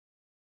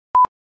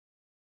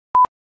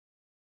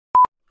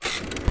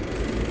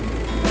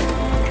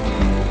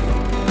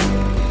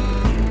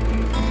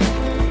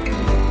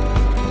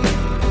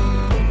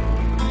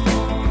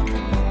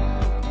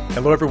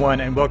Hello, everyone,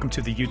 and welcome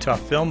to the Utah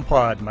Film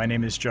Pod. My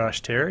name is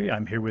Josh Terry.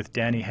 I'm here with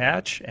Dani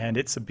Hatch, and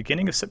it's the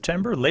beginning of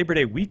September, Labor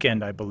Day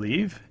weekend, I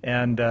believe,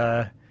 and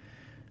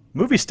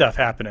movie stuff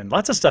happening.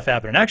 Lots of stuff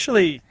happening.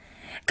 Actually,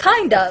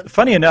 kind of.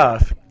 Funny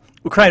enough,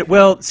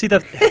 well, see,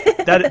 that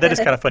is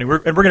kind of funny. We're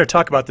going to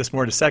talk about this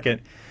more in a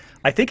second.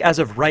 I think as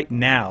of right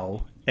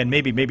now, and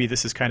maybe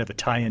this is kind of a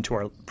tie-in to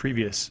our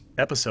previous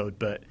episode,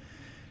 but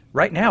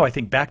right now I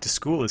think back to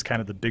school is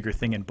kind of the bigger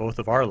thing in both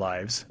of our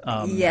lives.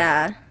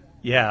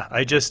 Yeah,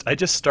 I just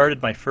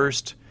started my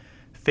first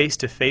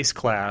face-to-face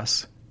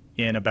class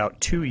in about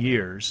 2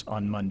 years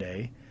on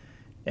Monday,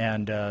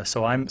 and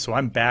so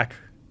I'm back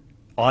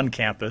on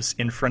campus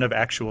in front of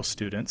actual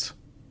students,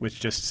 which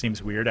just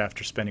seems weird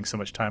after spending so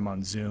much time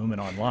on Zoom and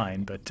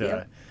online. But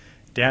Yep.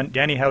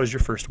 Dani, how was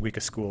your first week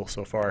of school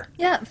so far?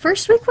 Yeah,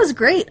 first week was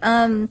great.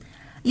 I'm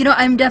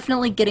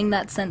definitely getting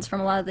that sense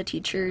from a lot of the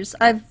teachers.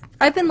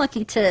 I've been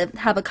lucky to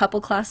have a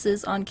couple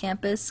classes on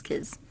campus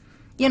because,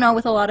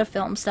 with a lot of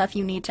film stuff,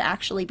 you need to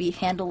actually be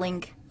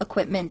handling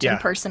equipment in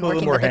person,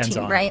 working with a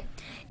team, right?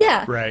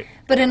 Yeah. Right.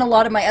 But in a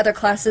lot of my other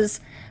classes,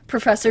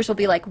 professors will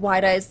be like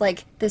wide-eyes,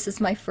 like, this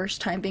is my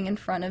first time being in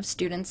front of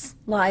students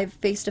live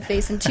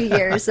face-to-face in 2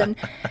 years. And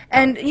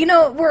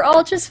we're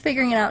all just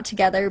figuring it out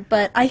together.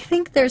 But I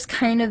think there's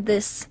kind of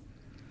this,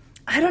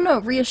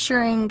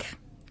 reassuring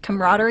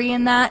camaraderie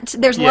in that.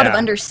 There's a lot of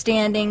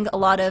understanding, a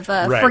lot of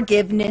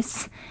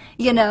forgiveness,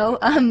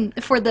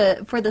 for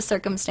the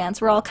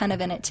circumstance. We're all kind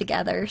of in it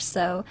together.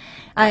 So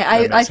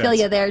I feel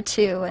you there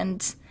too.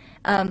 And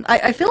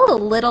I feel a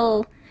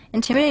little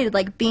intimidated,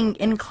 like being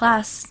in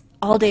class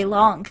all day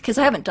long, because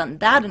I haven't done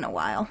that in a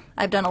while.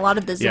 I've done a lot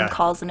of the Zoom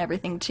calls and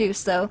everything too.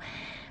 So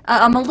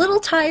I'm a little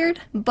tired,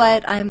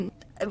 but I'm,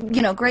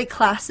 great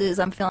classes.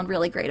 I'm feeling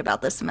really great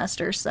about this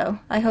semester. So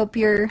I hope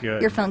you're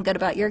feeling good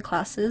about your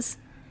classes.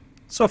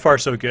 So far,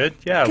 so good.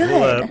 Yeah,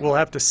 Good. We'll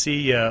have to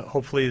see.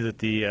 Hopefully, that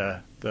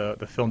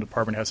the film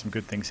department has some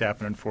good things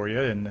happening for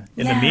you. And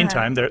in the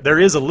meantime, there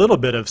is a little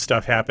bit of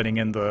stuff happening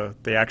in the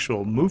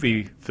actual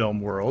movie film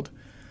world.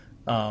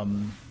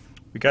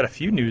 We got a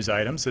few news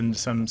items and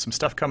some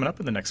stuff coming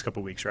up in the next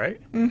couple weeks, right?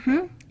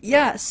 Mm-hmm.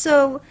 Yeah.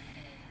 So,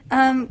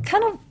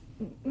 kind of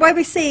why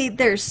we say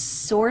there's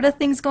sort of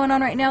things going on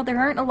right now. There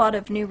aren't a lot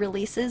of new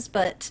releases,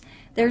 but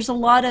there's a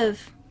lot of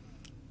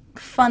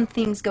fun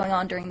things going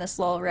on during this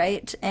lull,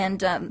 right?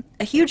 And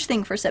a huge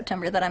thing for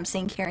September that I'm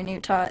seeing here in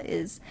Utah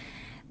is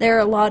there are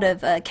a lot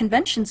of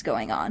conventions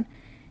going on.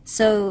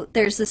 So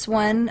there's this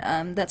one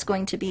that's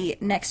going to be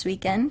next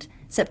weekend,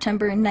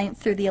 September 9th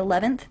through the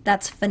 11th.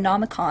 That's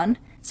Phenomicon.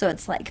 So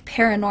it's like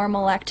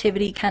paranormal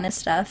activity kind of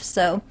stuff.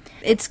 So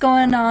it's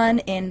going on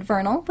in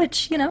Vernal,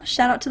 which,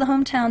 shout out to the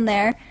hometown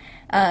there.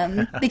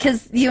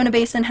 Because the Uinta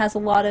Basin has a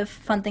lot of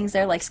fun things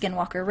there, like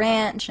Skinwalker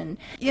Ranch and,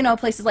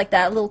 places like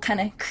that, a little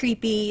kind of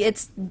creepy.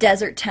 It's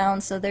desert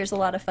town, so there's a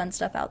lot of fun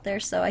stuff out there.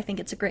 So I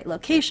think it's a great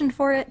location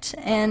for it.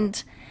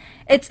 And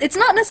it's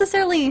not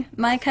necessarily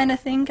my kind of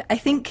thing.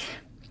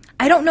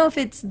 I don't know if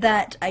it's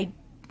that I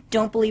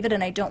don't believe it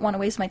and I don't want to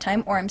waste my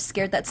time, or I'm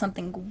scared that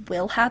something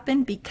will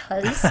happen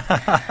because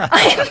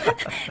I'm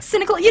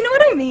cynical. You know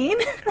what I mean?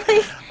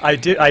 I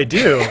do.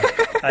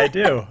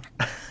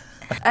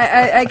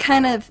 I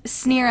kind of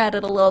sneer at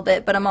it a little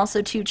bit, but I'm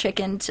also too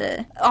chicken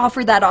to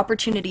offer that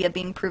opportunity of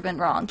being proven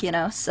wrong,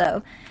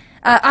 So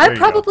I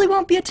probably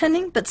won't be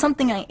attending, but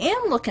something I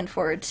am looking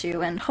forward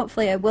to, and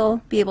hopefully I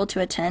will be able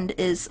to attend,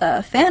 is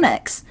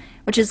FanX,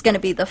 which is going to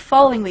be the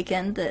following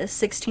weekend, the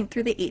 16th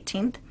through the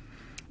 18th.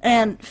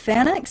 And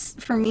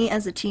FanX, for me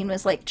as a teen,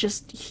 was,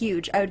 just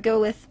huge. I would go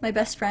with my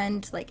best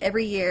friend,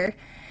 every year.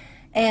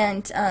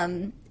 And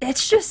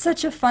it's just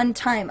such a fun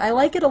time. I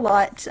like it a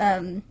lot.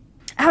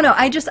 I don't know.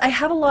 I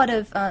have a lot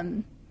of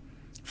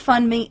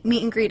fun meet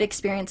and greet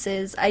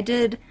experiences. I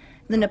did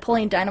the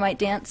Napoleon Dynamite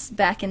dance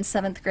back in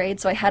 7th grade,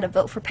 so I had a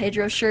Vote for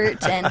Pedro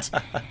shirt. And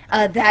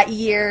that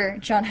year,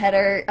 John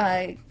Heder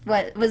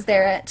was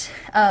there at,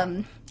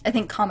 I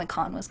think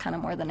Comic-Con was kind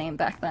of more the name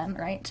back then,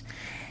 right?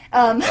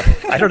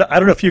 I don't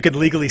know if you can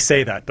legally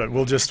say that, but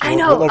we'll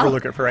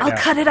overlook it for right now. I'll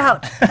cut it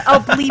out.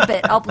 I'll bleep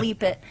it.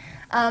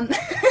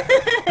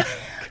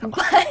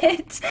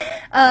 But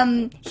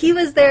he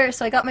was there,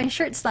 so I got my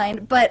shirt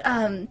signed. But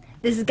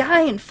this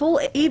guy in full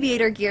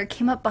aviator gear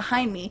came up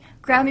behind me,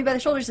 grabbed me by the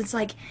shoulders, and it's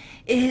like,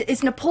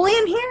 is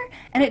Napoleon here?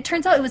 And it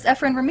turns out it was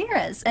Efren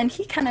Ramirez, and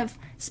he kind of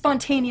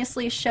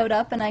spontaneously showed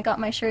up, and I got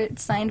my shirt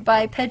signed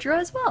by Pedro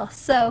as well.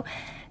 So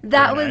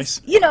that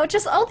was,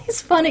 just all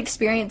these fun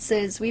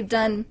experiences we've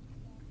done.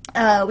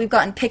 We've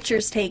gotten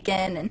pictures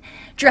taken and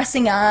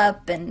dressing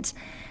up and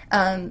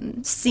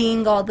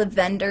seeing all the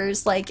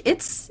vendors.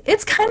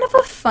 It's kind of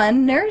a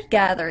fun nerd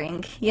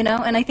gathering,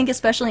 and I think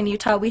especially in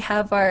Utah we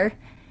have our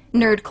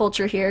nerd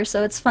culture here,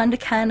 so it's fun to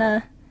kind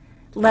of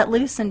let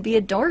loose and be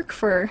a dork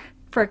for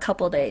a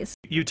couple days.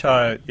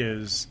 Utah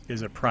is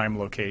a prime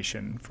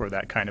location for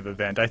that kind of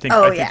event. I think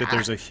that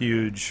there's a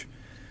huge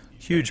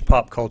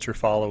pop culture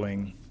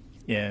following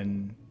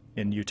in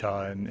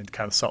Utah and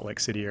kind of Salt Lake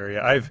City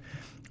area.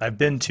 I've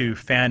been to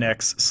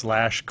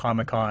FanX /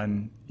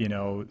 Comic-Con,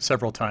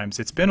 several times.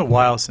 It's been a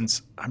while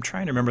since, I'm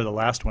trying to remember the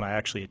last one I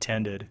actually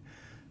attended,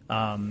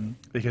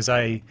 because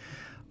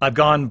I've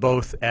gone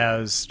both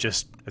as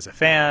a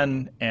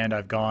fan, and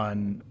I've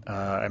gone.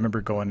 I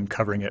remember going and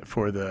covering it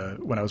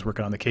when I was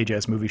working on the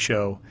KJS movie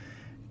show,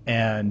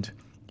 and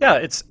yeah,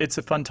 it's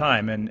a fun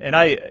time. And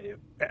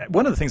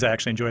one of the things I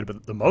actually enjoyed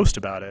the most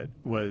about it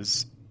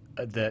was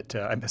that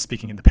I'm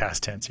speaking in the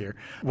past tense here.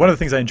 One of the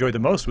things I enjoyed the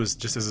most was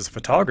just as a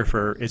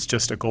photographer, it's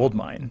just a gold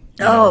mine.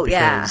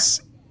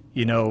 Because,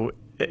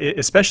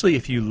 especially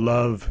if you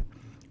love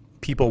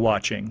people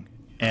watching,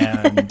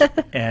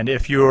 and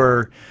if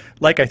you're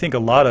like, I think a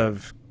lot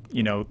of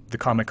the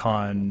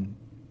Comic-Con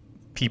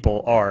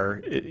people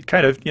are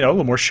kind of a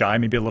little more shy,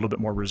 maybe a little bit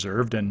more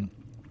reserved, and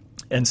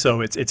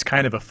so it's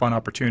kind of a fun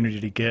opportunity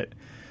to get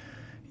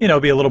be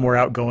a little more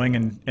outgoing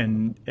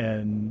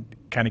and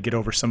kind of get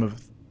over some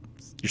of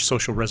your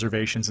social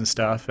reservations and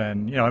stuff.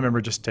 And I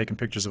remember just taking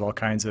pictures of all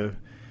kinds of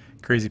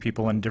crazy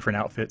people in different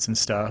outfits and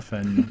stuff.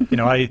 And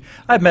I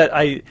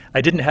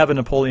didn't have a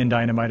Napoleon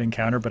Dynamite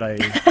encounter, but I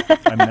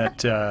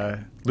met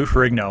Lou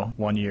Ferrigno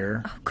one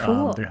year. Oh,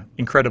 cool.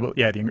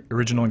 The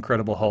original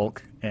Incredible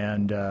Hulk,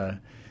 and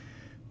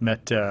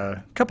met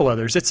a couple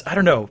others. I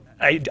don't know.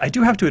 I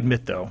do have to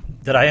admit, though,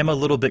 that I am a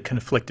little bit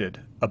conflicted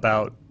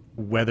about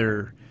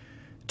whether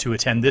to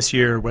attend this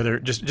year, whether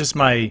just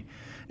my,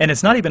 and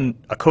it's not even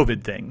a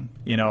COVID thing.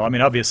 I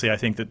mean, obviously I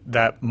think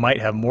that might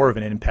have more of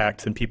an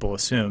impact than people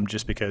assume,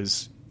 just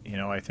because,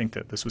 I think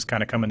that this was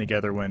kind of coming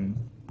together when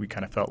we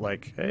kind of felt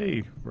like,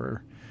 hey,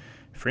 we're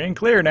free and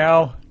clear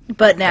now.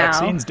 But now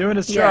vaccine's doing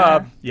its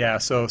job. Yeah.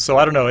 So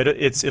I don't know.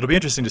 It'll be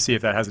interesting to see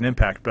if that has an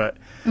impact. But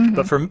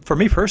for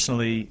me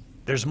personally,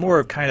 there's more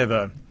of kind of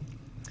a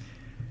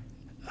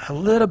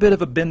little bit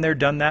of a been there,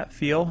 done that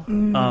feel.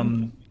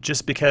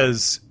 Just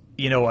because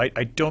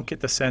I don't get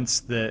the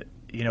sense that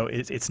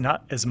it's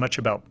not as much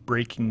about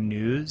breaking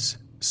news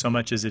so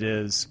much as it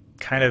is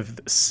kind of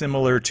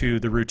similar to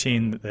the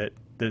routine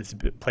that's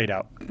played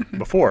out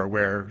before,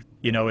 where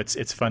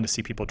it's fun to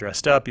see people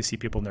dressed up, you see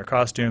people in their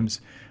costumes.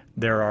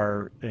 There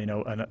are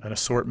an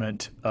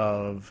assortment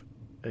of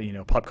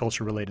pop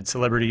culture related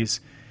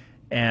celebrities,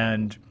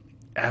 and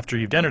after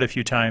you've done it a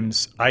few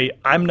times,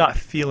 I'm not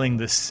feeling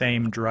the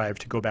same drive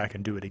to go back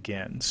and do it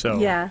again. So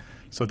yeah.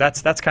 So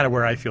that's kind of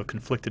where I feel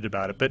conflicted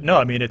about it. But no,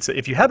 I mean,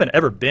 if you haven't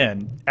ever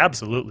been,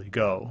 absolutely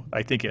go.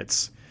 I think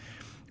it's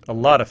a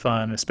lot of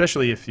fun,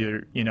 especially if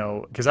you're,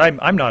 because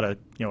I'm not a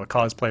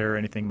cosplayer or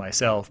anything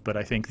myself, but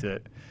I think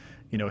that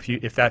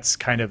if that's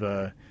kind of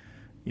a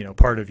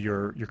part of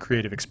your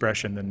creative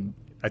expression, then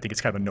I think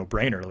it's kind of a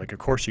no-brainer. Like, of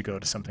course you go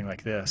to something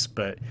like this.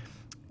 But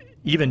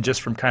even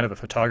just from kind of a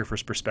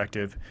photographer's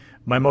perspective,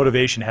 my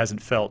motivation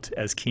hasn't felt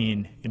as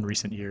keen in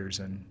recent years,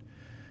 and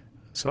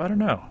so I don't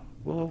know.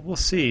 We'll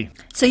see.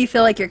 So you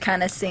feel like you're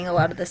kind of seeing a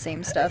lot of the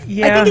same stuff?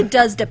 Yeah. I think it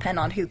does depend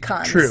on who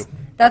comes. True.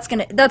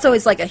 That's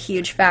always like a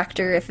huge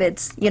factor if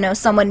it's,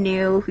 someone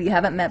new who you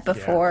haven't met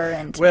before. Yeah.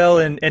 And well,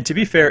 and to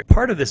be fair,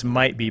 part of this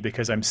might be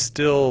because I'm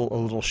still a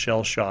little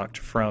shell-shocked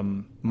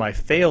from my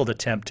failed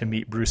attempt to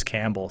meet Bruce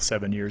Campbell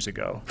 7 years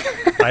ago.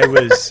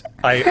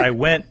 I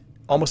went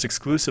almost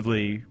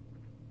exclusively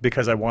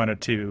because I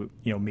wanted to,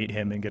 meet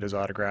him and get his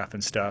autograph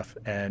and stuff,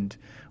 and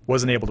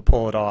wasn't able to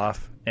pull it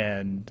off.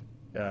 And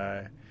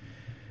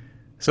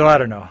so I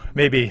don't know.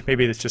 Maybe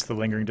it's just the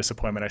lingering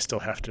disappointment I still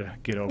have to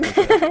get over.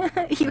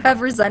 You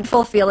have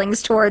resentful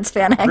feelings towards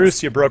FanX.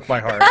 Bruce, you broke my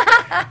heart.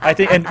 I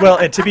think, and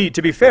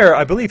to be fair,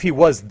 I believe he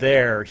was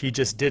there. He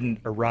just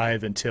didn't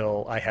arrive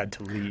until I had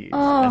to leave.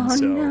 Oh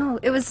no,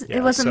 it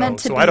wasn't meant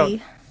to be. I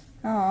don't.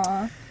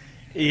 Aw.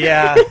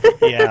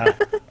 Yeah.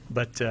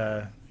 But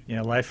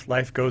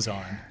life goes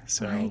on.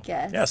 So I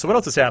guess. Yeah. So what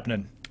else is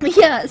happening?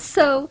 Yeah.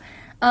 So,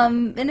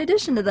 in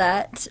addition to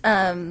that,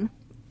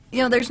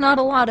 there's not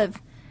a lot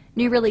of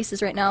new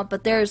releases right now,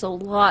 but there's a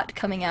lot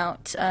coming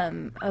out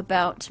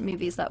about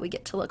movies that we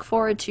get to look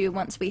forward to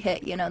once we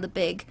hit, the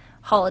big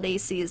holiday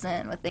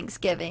season with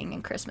Thanksgiving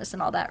and Christmas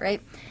and all that,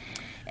 right?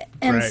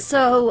 And right.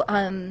 So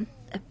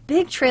a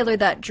big trailer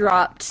that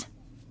dropped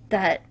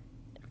that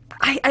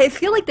I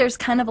feel like there's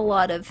kind of a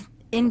lot of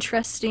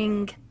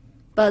interesting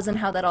buzz in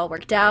how that all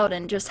worked out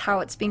and just how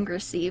it's being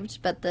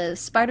received, but the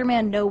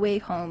Spider-Man No Way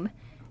Home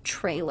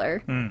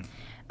trailer,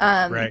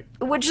 Right.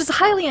 which is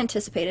highly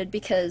anticipated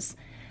because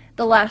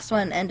the last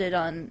one ended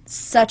on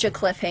such a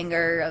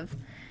cliffhanger of,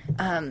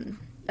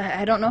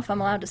 I don't know if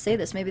I'm allowed to say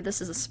this, maybe this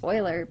is a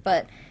spoiler,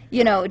 but,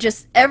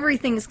 just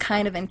everything's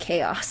kind of in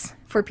chaos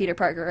for Peter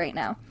Parker right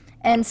now.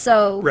 And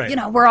so,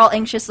 right. We're all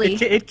anxiously...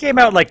 It came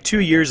out like 2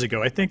 years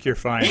ago. I think you're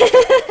fine.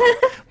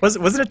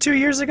 Wasn't it 2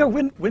 years ago?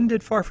 When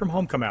did Far From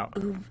Home come out?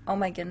 Ooh, oh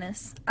my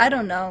goodness. I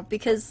don't know,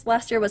 because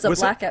last year was a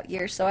blackout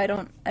year, so I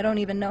don't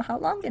even know how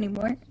long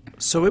anymore.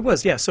 So it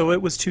was, yeah. So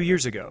it was 2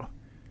 years ago.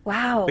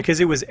 Wow.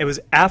 Because it was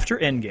after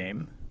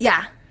Endgame.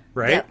 Yeah.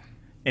 Right? Yep.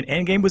 And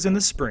Endgame was in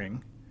the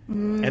spring.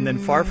 And then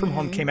Far From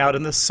Home came out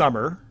in the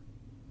summer.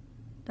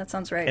 That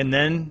sounds right. And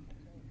then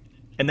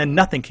and then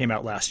nothing came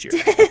out last year.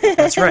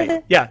 That's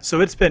right. Yeah.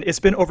 So it's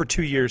been over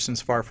 2 years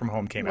since Far From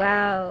Home came out.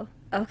 Wow.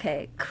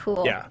 Okay.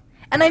 Cool. Yeah.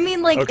 And I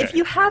mean, like, Okay. if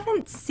you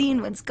haven't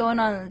seen what's going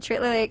on in the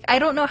trailer, like, I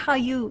don't know how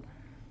you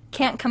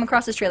can't come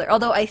across this trailer.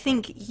 Although I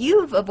think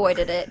you've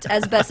avoided it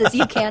as best as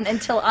you can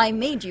until I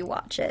made you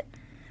watch it.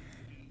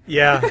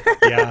 Yeah.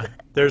 Yeah.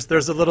 There's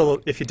a little,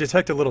 if you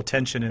detect a little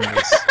tension in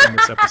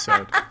this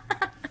episode.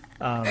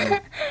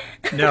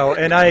 No,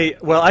 and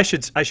I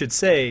should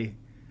say,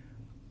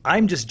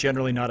 I'm just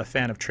generally not a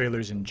fan of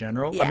trailers in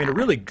general. Yeah. I mean, a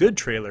really good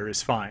trailer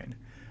is fine.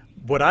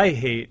 What I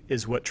hate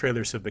is what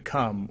trailers have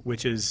become,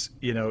 which is,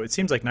 it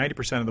seems like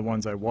 90% of the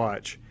ones I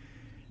watch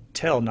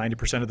tell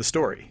 90% of the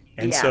story.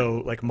 And Yeah.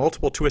 so, like,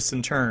 multiple twists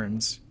and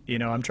turns,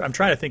 I'm trying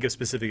to think of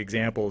specific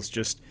examples,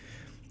 just,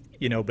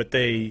 but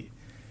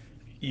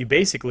you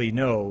basically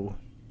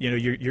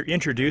you're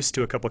introduced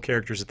to a couple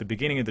characters at the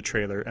beginning of the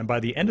trailer, and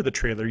by the end of the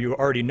trailer, you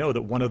already know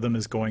that one of them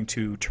is going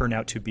to turn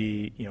out to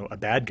be, a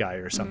bad guy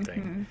or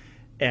something.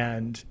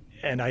 And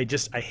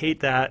I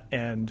hate that,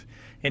 and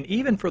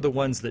even for the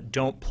ones that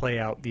don't play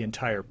out the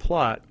entire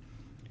plot,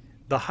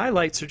 the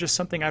highlights are just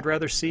something I'd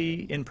rather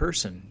see in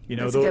person.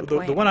 That's a good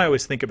point. The one I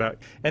always think about,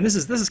 and this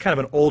is kind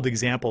of an old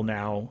example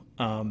now,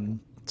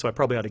 so I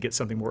probably ought to get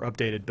something more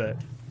updated,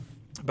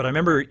 but I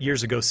remember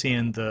years ago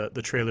seeing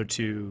the trailer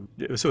to,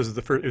 it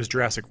was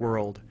Jurassic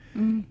World,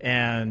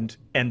 and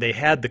they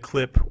had the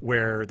clip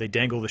where they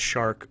dangle the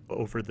shark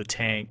over the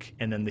tank,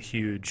 and then the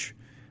huge,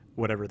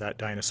 whatever that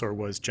dinosaur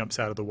was, jumps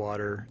out of the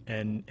water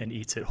and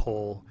eats it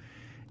whole.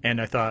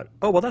 And I thought,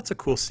 oh, well, that's a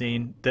cool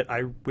scene that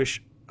I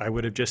wish I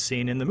would have just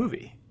seen in the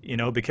movie,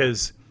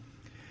 because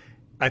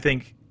I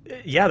think,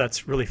 yeah,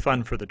 that's really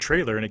fun for the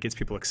trailer and it gets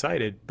people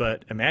excited,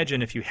 but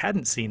imagine if you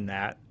hadn't seen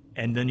that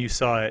and then you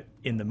saw it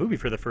in the movie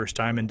for the first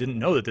time and didn't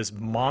know that this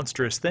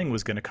monstrous thing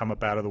was going to come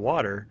up out of the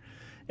water.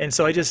 And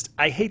so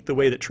I hate the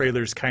way that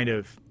trailers kind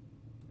of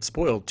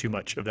spoil too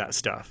much of that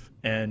stuff.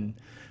 And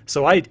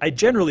so I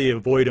generally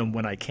avoid them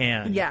when I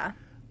can. Yeah.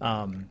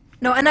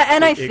 No, and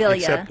I feel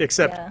you.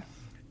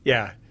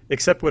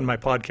 Except when my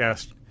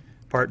podcast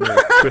partner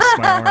twists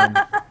my arm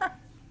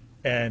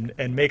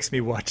and makes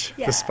me watch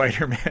the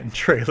Spider-Man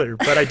trailer.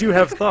 But I do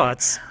have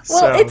thoughts.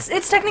 Well,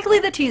 it's technically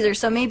the teaser,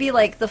 so maybe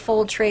like the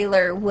full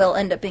trailer will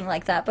end up being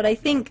like that. But I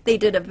think they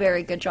did a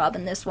very good job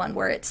in this one,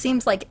 where it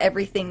seems like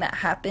everything that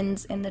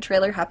happens in the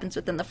trailer happens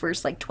within the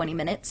first 20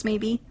 minutes,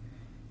 maybe.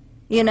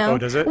 Oh,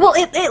 does it? Well,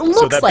 it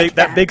looks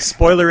that big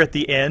spoiler at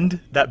the end,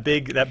 that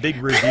big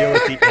reveal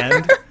at the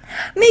end.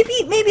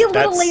 maybe a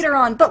little later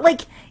on, but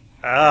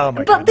oh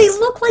my but goodness. they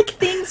look like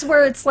things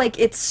where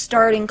it's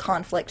starting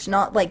conflict,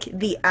 not like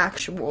the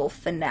actual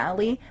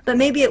finale. But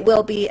maybe it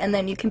will be, and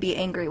then you can be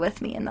angry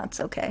with me, and that's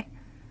okay.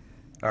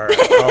 All right,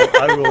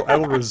 I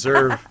will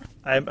reserve.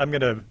 I'm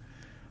gonna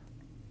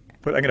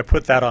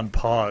put that on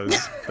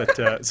pause.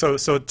 But so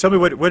tell me,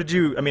 what did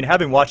you? I mean,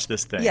 having watched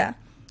this thing. Yeah.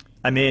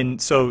 I mean,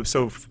 so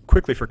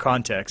quickly for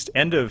context,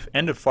 end of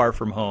Far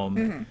From Home.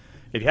 Mm-hmm.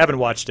 If you haven't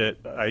watched it,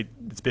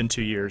 it's been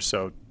 2 years,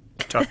 so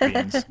tough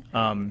beans.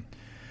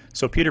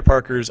 So Peter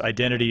Parker's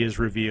identity is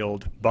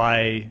revealed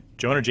by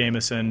Jonah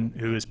Jameson,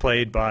 who is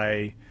played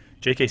by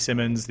J.K.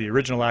 Simmons, the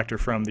original actor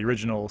from the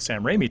original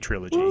Sam Raimi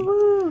trilogy.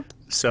 Woo-hoo.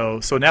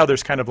 So now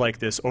there's kind of like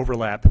this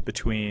overlap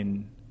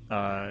between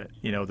the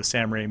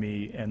Sam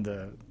Raimi and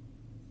the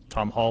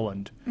Tom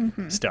Holland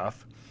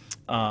stuff.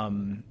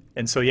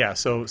 And so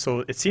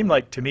it seemed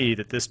like to me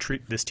that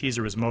this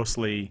teaser was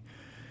mostly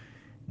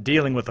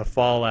dealing with the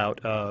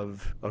fallout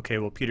of, okay,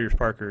 well, Peter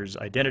Parker's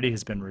identity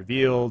has been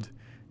revealed,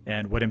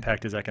 and what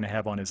impact is that going to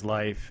have on his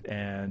life,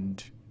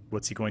 and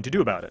what's he going to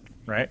do about it,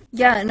 right?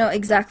 Yeah, no,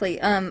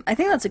 exactly. I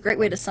think that's a great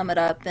way to sum it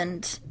up.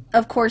 And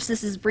of course,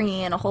 this is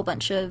bringing in a whole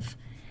bunch of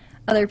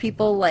other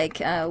people.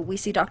 Like we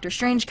see Doctor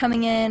Strange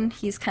coming in.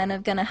 He's kind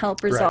of going to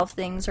help resolve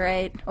things,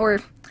 right? Or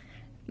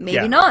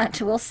maybe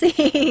not. We'll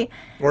see.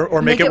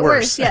 Or make it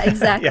worse. Yeah,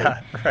 exactly. Yeah,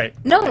 right.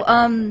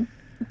 No,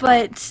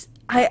 but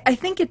I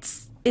think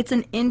it's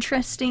an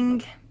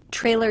interesting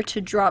trailer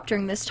to drop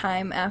during this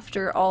time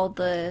after all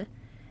the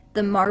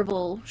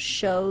Marvel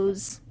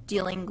shows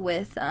dealing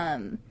with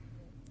the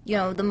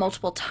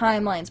multiple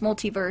timelines,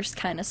 multiverse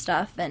kind of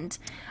stuff. And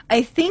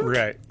I think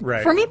right.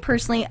 for me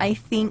personally, I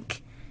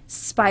think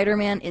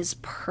Spider-Man is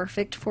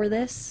perfect for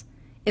this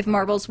if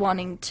Marvel's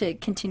wanting to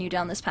continue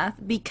down this path,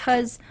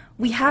 because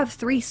we have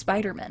 3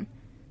 Spider-Men,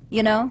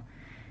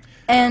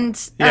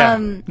 And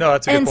no,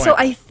 that's a good point. So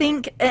I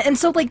think, and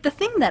so like the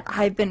thing that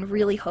I've been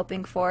really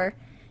hoping for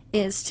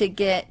is to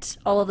get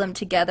all of them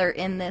together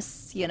in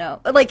this,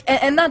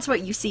 and that's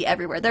what you see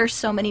everywhere. There's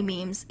so many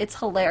memes. It's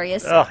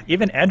hilarious.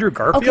 Even Andrew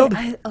Garfield?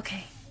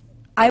 Okay.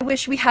 I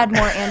wish we had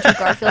more Andrew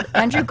Garfield.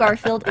 Andrew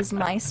Garfield is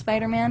my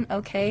Spider-Man,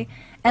 okay?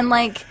 And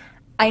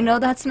I know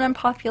that's an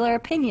unpopular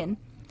opinion,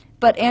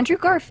 but Andrew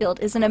Garfield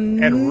is an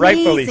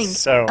amazing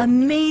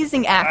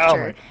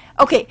actor.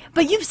 Okay,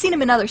 but you've seen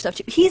him in other stuff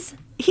too. He's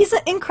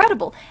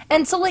incredible.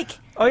 And so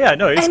oh yeah,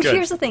 no, he's and good.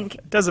 Here's the thing.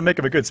 It doesn't make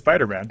him a good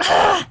Spider-Man.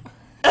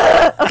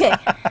 Okay,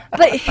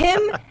 but him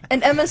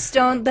and Emma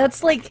Stone,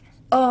 that's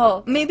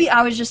Oh, maybe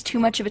I was just too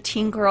much of a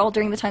teen girl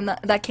during the time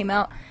that came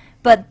out,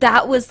 but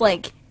that was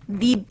like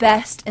the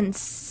best and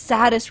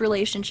saddest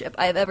relationship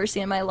I've ever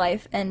seen in my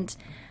life, and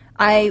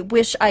I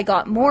wish I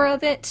got more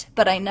of it,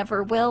 but I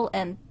never will,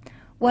 and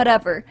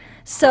whatever.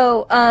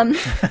 So,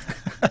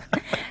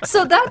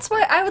 so that's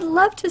why I would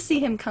love to see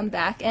him come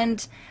back,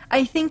 and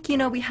I think,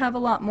 we have a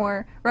lot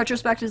more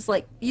retrospectives,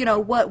 like,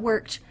 what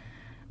worked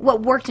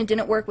and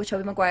didn't work with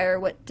Tobey Maguire,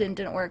 what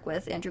didn't work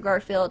with Andrew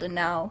Garfield, and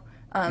now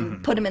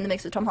put him in the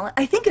mix with Tom Holland.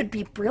 I think it'd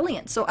be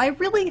brilliant, so I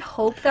really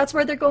hope that's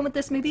where they're going with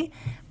this movie,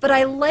 but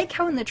I like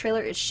how in the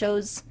trailer it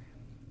shows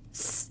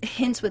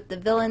hints with the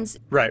villains.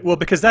 Right. Well,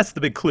 because that's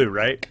the big clue,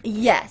 right?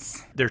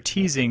 Yes. They're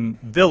teasing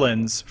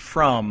villains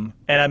from,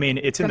 and I mean,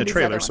 it's in From the these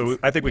trailer, other so ones.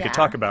 I think we could Yeah.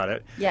 talk about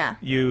it. Yeah.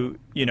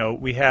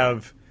 We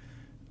have,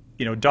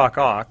 Doc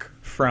Ock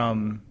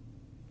from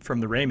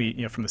the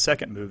Raimi, from the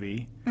second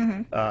movie,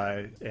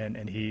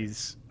 and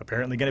he's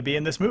apparently going to be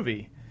in this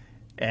movie,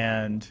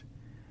 and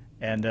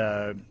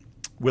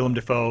Willem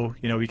Dafoe,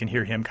 we can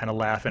hear him kind of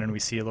laughing, and we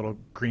see a little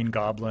Green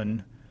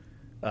Goblin,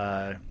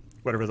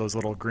 whatever those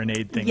little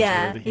grenade things were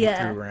that he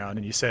threw around,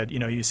 and you said,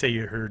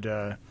 you heard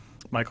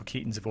Michael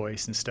Keaton's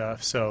voice and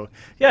stuff. So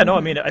yeah, no,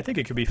 I mean, I think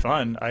it could be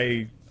fun.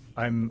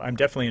 I'm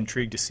definitely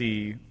intrigued to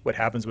see what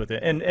happens with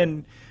it,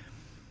 and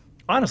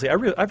honestly,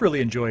 I've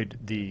really enjoyed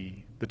the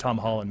Tom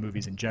Holland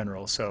movies in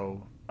general.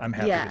 So I'm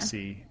happy to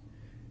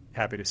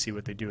see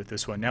what they do with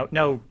this one.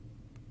 Now,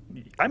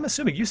 I'm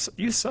assuming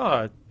you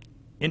saw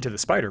Into the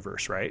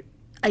Spider-Verse, right?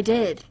 I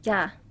did,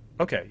 yeah.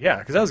 Okay, yeah,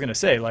 because I was going to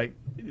say, like,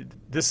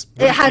 this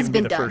It has wouldn't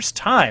been be the done. first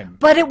time.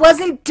 But it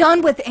wasn't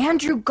done with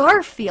Andrew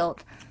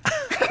Garfield.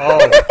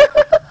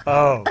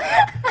 Oh,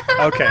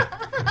 okay.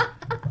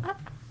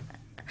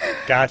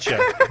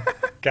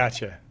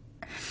 Gotcha.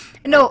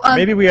 No,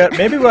 Maybe we ought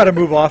to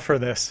move off for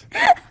this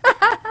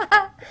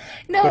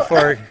no.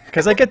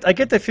 because I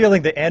get the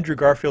feeling that Andrew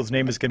Garfield's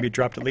name is going to be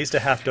dropped at least a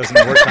half dozen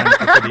more times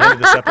before the end of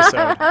this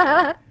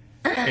episode,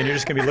 and you're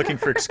just going to be looking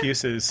for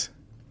excuses.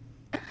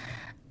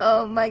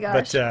 Oh my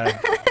gosh.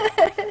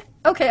 But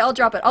Okay, I'll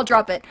drop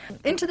it.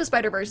 Into the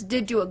Spider-Verse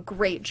did do a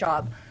great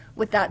job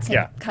with that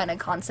same kind of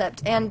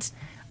concept. And,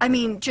 I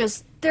mean,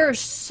 just, there are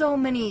so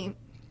many,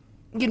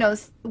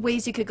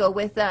 ways you could go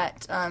with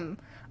that,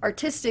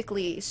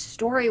 artistically,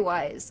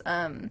 story-wise,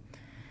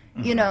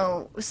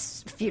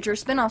 future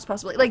spin-offs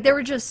possibly. Like, there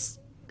were just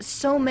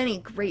so many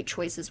great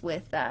choices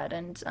with that,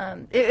 and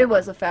it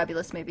was a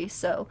fabulous movie.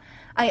 So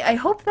I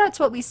hope that's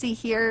what we see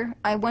here.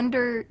 I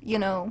wonder,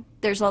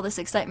 there's all this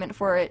excitement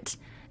for it.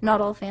 Not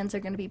all fans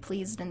are going to be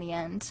pleased in the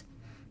end.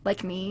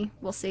 Like me,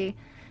 we'll see.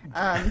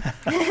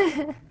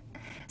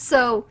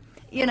 So,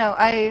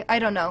 I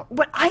don't know.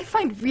 What I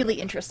find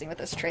really interesting with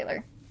this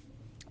trailer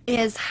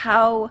is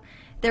how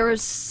there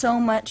was so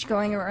much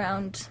going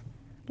around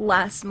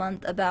last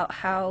month about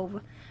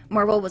how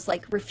Marvel was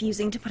like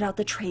refusing to put out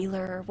the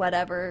trailer or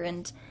whatever,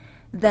 and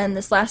then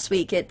this last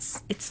week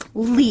it's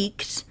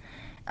leaked,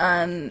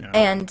 and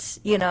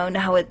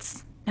now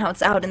it's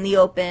out in the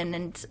open,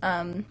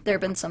 and there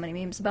have been so many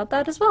memes about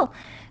that as well.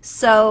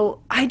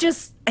 So I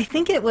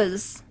think it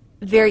was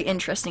very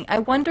interesting. I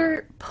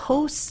wonder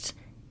post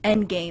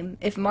Endgame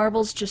if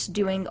Marvel's just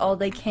doing all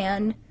they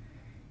can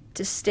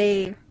to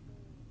stay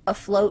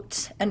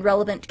afloat and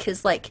relevant,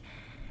 because like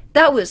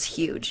that was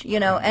huge,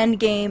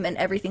 Endgame and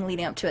everything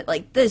leading up to it.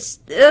 Like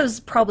it was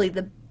probably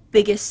the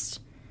biggest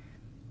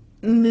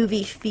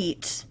movie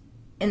feat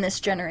in this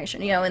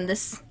generation, in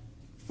this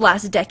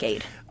last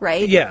decade,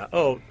 right? yeah,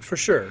 oh, for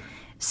sure.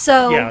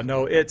 So Yeah,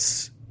 no,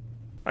 it's.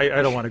 I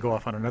don't want to go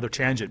off on another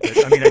tangent,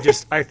 but I mean,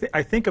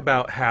 I think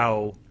about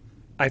how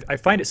I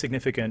find it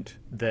significant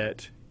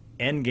that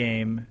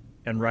Endgame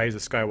and Rise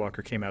of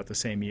Skywalker came out the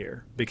same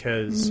year,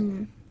 because,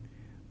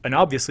 and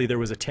obviously there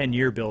was a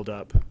 10-year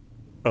buildup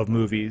of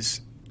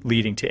movies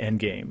leading to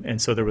Endgame,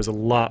 and so there was a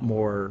lot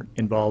more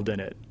involved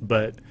in it.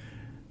 But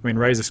I mean,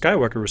 Rise of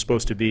Skywalker was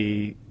supposed to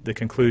be the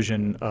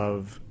conclusion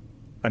of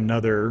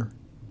another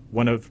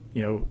one of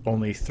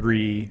only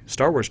 3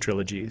 Star Wars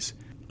trilogies.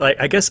 Like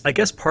I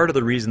guess part of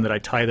the reason that I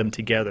tie them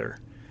together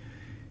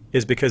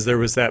is because there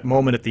was that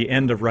moment at the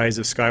end of Rise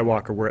of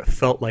Skywalker where it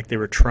felt like they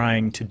were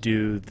trying to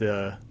do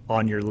the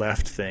on your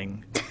left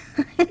thing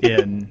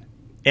in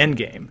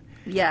Endgame.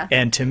 Yeah.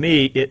 And to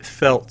me, it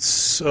felt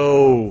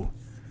so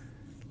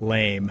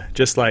lame.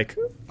 Just like,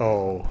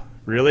 oh,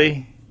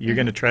 really? You're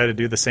going to try to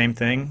do the same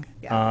thing?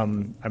 Yeah.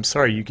 I'm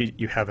sorry,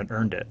 you haven't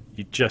earned it.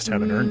 You just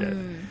haven't earned it.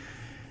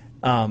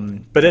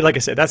 But like I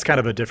said, that's kind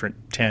of a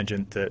different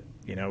tangent that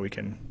we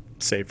can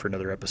save for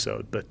another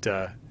episode. But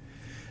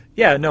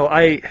yeah, no,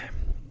 I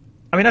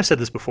mean, I've said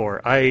this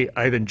before.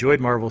 I've enjoyed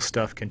Marvel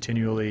stuff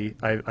continually.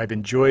 I've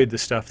enjoyed the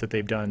stuff that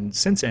they've done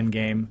since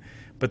Endgame,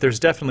 but there's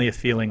definitely a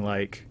feeling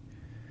like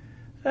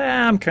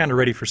I'm kind of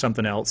ready for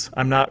something else.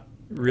 I'm not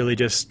really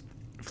just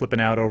flipping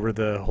out over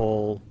the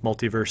whole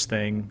multiverse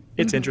thing.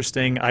 It's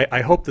interesting.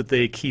 I hope that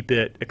they keep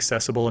it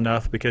accessible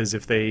enough, because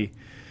if they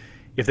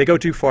go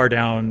too far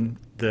down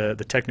the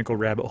technical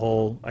rabbit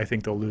hole, I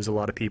think they'll lose a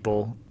lot of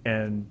people.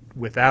 And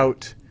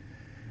without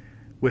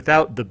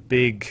the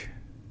big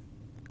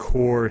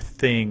core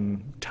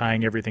thing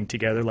tying everything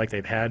together like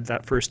they've had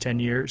that first 10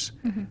 years,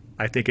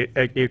 I think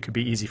it could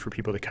be easy for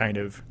people to kind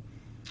of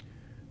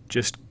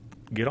just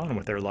get on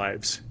with their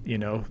lives,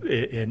 in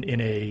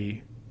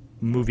a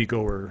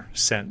moviegoer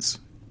sense.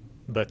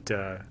 But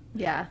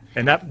yeah,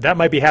 and that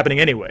might be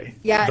happening anyway.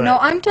 Yeah, but, no,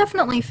 I'm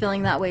definitely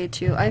feeling that way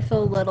too. I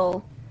feel a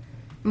little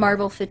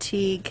Marvel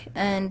fatigue,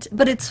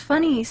 but it's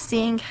funny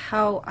seeing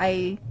how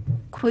I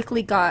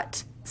quickly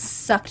got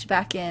sucked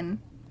back in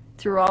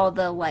through all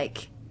the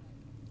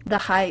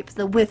hype,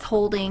 the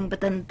withholding,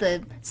 but then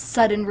the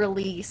sudden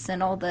release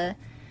and all the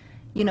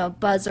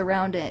buzz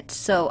around it.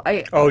 So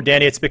Oh,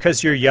 Dani, it's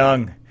because you're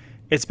young.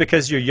 It's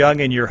because you're young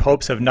and your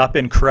hopes have not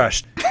been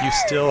crushed. You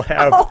still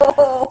have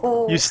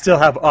you still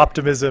have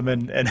optimism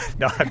and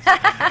no,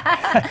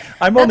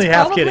 I'm only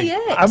half kidding.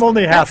 It. I'm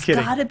only half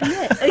kidding. That's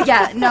gotta be it.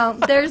 Yeah, no,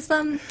 there's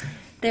some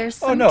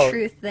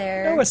truth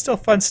there. No, it's still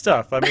fun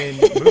stuff. I mean,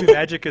 movie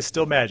magic is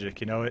still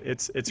magic.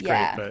 It's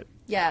great, but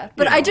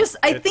but I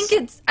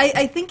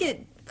think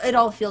it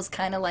all feels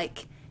kind of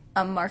like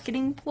a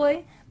marketing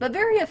ploy, but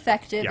very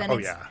effective.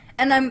 Yeah,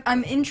 and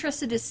I'm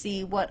interested to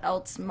see what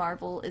else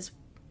Marvel is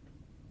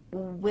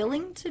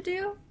willing to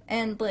do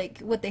and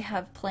what they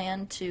have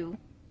planned to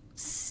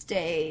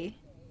stay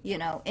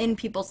in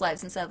people's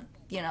lives instead of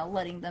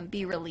letting them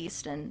be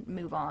released and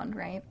move on,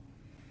 right?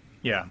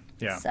 Yeah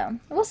So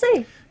we'll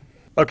see.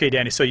 Okay,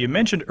 Dani, so you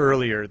mentioned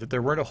earlier that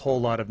there weren't a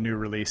whole lot of new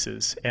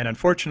releases, and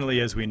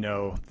unfortunately, as we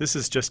know, this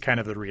is just kind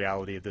of the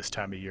reality of this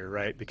time of year,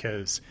 right?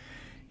 Because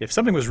if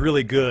something was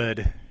really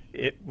good,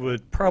 it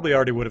would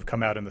have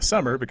come out in the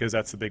summer because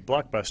that's the big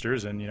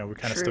blockbusters, and we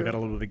kind of still got a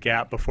little bit of a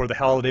gap before the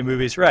holiday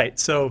movies, right?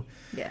 So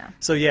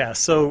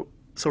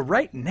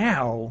right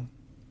now,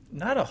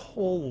 not a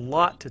whole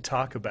lot to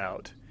talk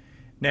about.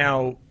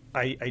 Now,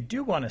 I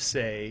do want to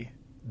say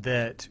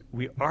that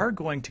we are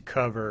going to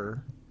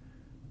cover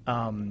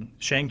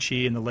Shang-Chi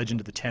and the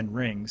Legend of the Ten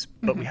Rings,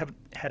 but we haven't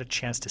had a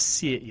chance to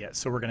see it yet,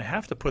 so we're going to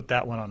have to put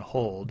that one on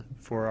hold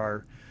for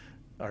our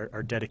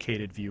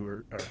dedicated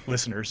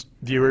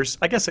viewers.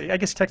 I guess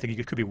technically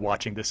you could be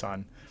watching this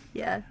on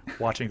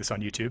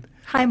YouTube.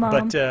 Hi,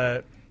 Mom.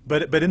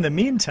 But in the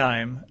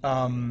meantime,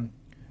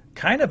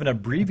 kind of an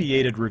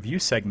abbreviated review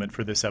segment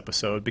for this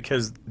episode,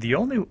 because the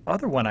only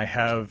other one I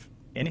have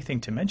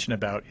anything to mention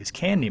about is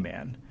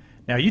Candyman.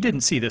 Now, you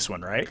didn't see this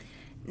one, right?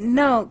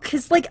 No,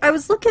 because I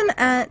was looking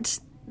at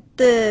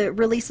the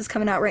releases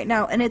coming out right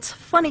now, and it's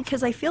funny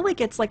because I feel like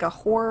it's like a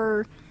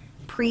horror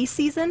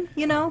pre-season,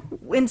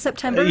 in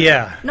September.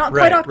 Yeah, not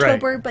quite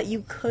October, but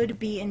you could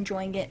be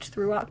enjoying it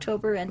through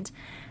October, and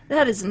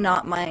that is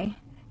not my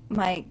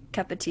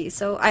cup of tea.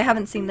 So I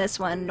haven't seen this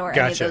one nor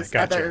any of those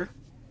other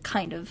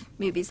kind of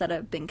movies that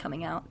have been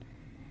coming out.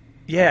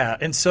 Yeah,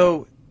 and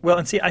so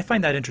I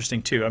find that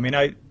interesting too. I mean,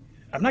 I'm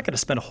not going to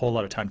spend a whole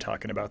lot of time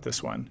talking about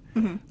this one,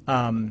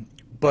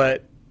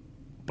 but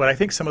I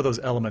think some of those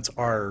elements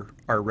are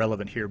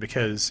relevant here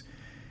because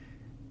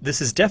this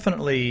is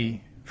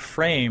definitely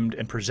framed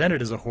and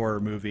presented as a horror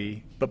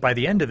movie, but by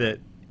the end of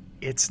it,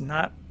 it's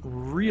not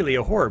really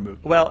a horror movie.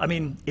 Well, I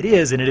mean, it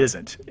is and it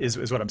isn't,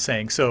 is what I'm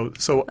saying. So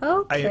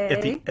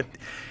okay.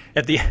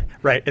 At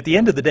the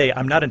end of the day,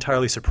 I'm not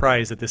entirely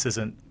surprised that this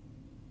isn't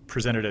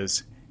presented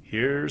as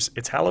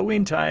it's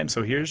Halloween time,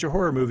 so here's your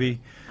horror movie.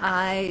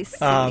 I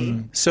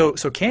see. So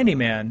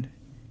Candyman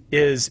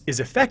is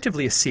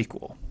effectively a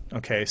sequel.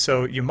 Okay,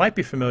 so you might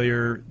be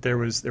familiar. There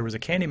was a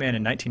Candyman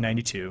in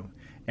 1992.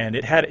 And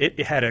it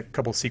had a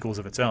couple sequels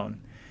of its own,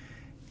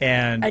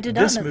 and I did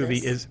not this know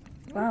movie this.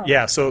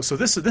 Wow. So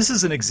this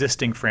is an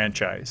existing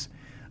franchise.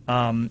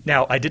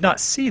 Now I did not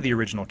see the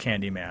original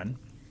Candyman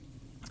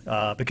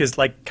because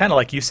kind of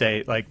like you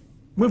say,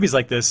 movies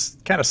like this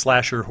kind of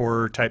slasher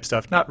horror type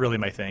stuff, not really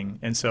my thing,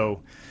 and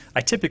so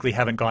I typically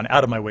haven't gone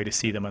out of my way to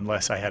see them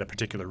unless I had a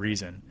particular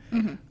reason.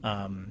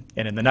 And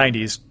in the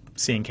 90s,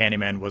 seeing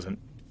Candyman wasn't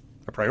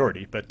a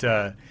priority, but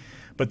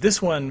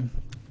this one.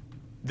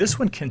 This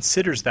one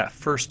considers that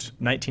first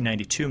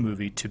 1992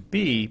 movie to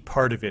be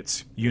part of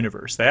its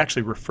universe. They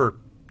actually refer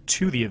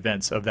to the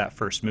events of that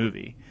first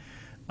movie.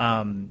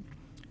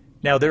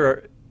 Now,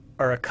 there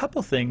are a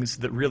couple things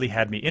that really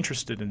had me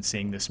interested in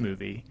seeing this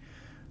movie.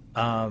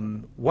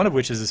 One of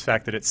which is this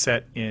fact that it's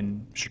set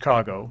in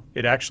Chicago.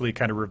 It actually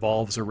kind of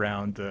revolves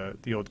around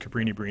the old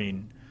Cabrini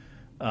Green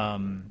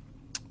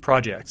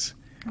projects.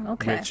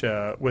 Okay. Which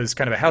was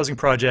kind of a housing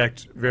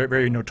project, very,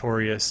 very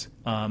notorious,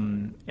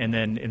 and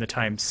then in the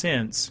time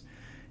since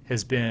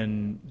has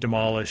been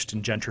demolished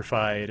and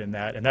gentrified, and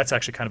that's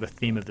actually kind of a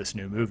theme of this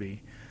new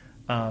movie.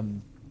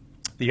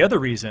 The other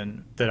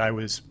reason that I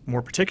was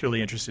more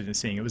particularly interested in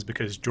seeing it was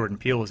because Jordan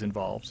Peele was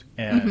involved,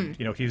 and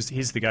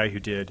he's the guy who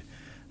did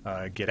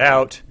Get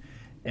Out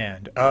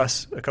and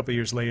Us a couple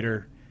years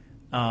later.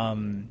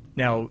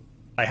 Now,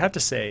 I have to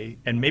say,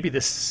 and maybe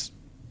this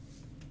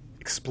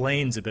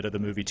explains a bit of the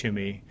movie to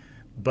me,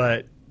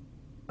 but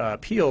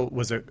Peele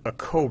was a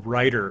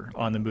co-writer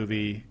on the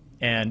movie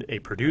and a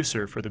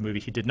producer for the movie.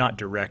 He did not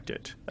direct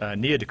it.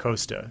 Nia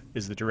DaCosta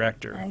is the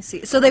director. I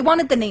see. So they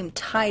wanted the name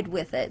tied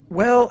with it.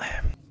 Well,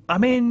 I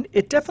mean,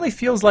 it definitely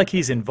feels like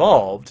he's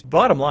involved.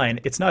 Bottom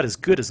line, it's not as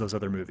good as those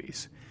other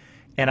movies.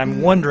 And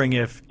I'm wondering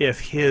if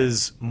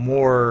his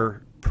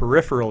more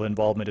peripheral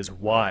involvement is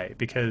why.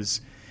 Because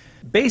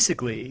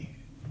basically,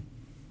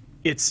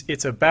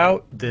 it's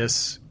about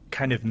this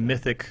kind of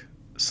mythic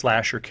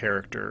slasher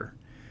character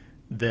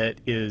that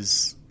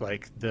is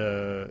like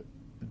the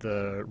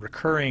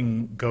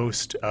recurring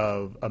ghost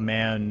of a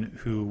man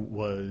who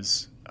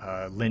was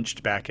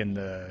lynched back in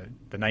the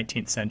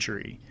 19th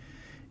century.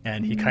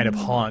 And he kind of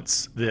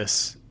haunts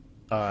this,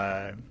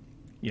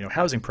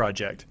 housing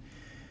project.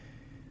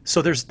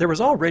 So there was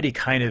already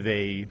kind of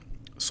a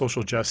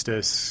social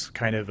justice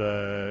kind of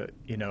a,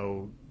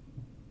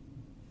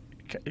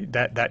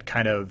 that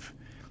kind of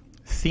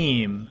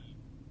theme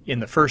in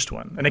the first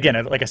one. And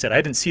again, like I said,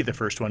 I didn't see the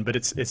first one, but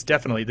it's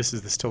definitely, this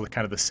is still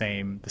kind of the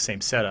same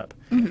setup.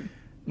 Mm-hmm.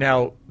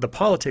 Now, the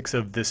politics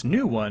of this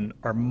new one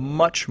are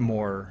much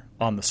more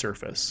on the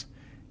surface,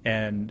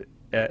 and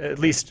at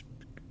least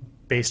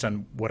based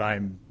on what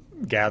I'm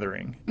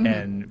gathering,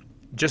 and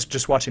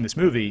just watching this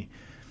movie.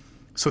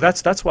 So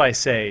that's why I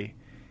say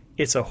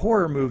it's a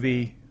horror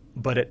movie,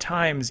 but at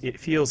times it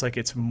feels like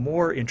it's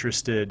more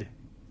interested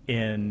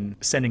in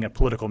sending a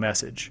political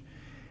message.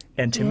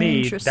 And to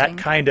me, that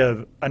kind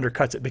of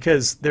undercuts it,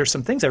 because there's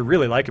some things I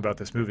really like about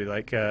this movie,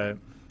 like the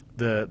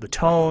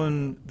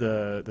tone,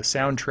 the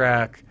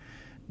soundtrack.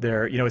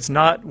 It's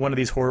not one of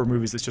these horror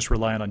movies that's just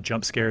relying on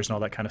jump scares and all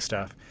that kind of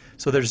stuff.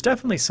 So there's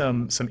definitely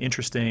some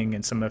interesting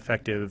and some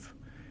effective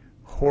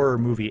horror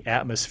movie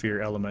atmosphere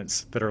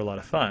elements that are a lot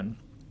of fun.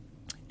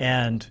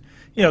 And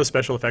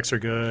special effects are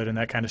good and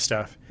that kind of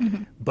stuff.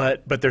 Mm-hmm.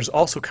 But there's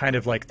also kind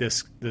of like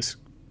this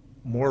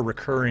more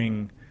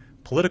recurring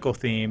political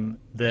theme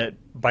that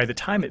by the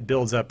time it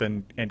builds up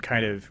and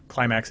kind of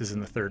climaxes in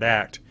the third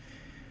act,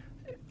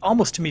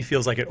 almost to me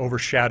feels like it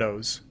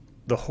overshadows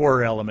the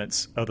horror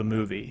elements of the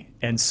movie.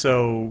 And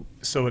so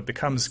it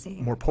becomes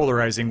more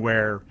polarizing,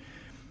 where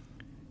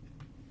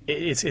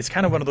it's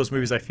kind of one of those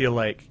movies I feel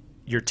like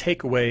your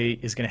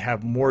takeaway is going to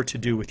have more to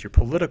do with your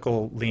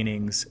political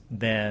leanings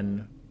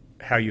than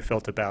how you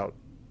felt about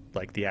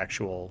like the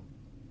actual,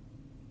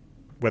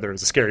 whether it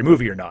was a scary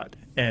movie or not.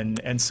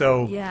 And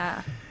so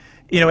yeah.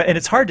 And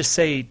it's hard to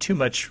say too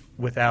much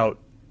without,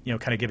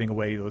 kind of giving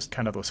away those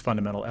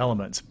fundamental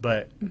elements.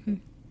 But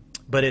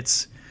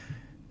it's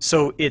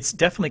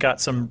definitely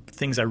got some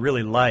things I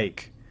really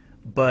like,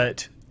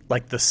 but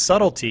like the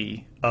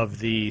subtlety of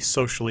the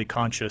socially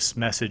conscious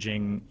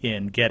messaging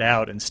in Get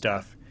Out and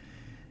stuff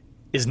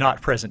is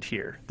not present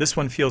here. This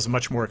one feels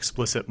much more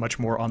explicit, much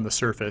more on the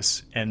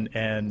surface,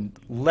 and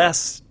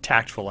less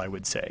tactful, I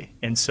would say.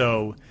 And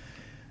so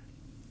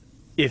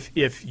if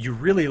you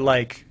really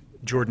like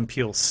Jordan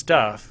Peele's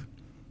stuff,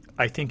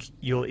 I think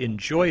you'll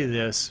enjoy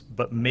this,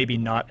 but maybe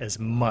not as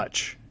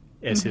much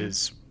as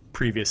his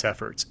previous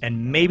efforts.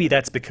 And maybe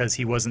that's because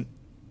he wasn't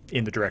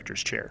in the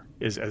director's chair,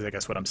 is I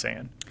guess what I'm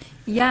saying.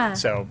 Yeah.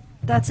 So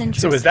that's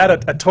interesting. So is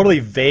that a totally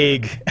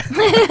vague...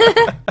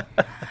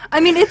 I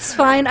mean, it's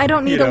fine. I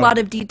don't need a lot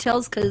of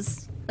details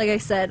because, like I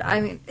said,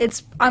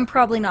 I'm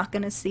probably not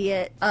going to see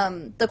it.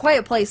 The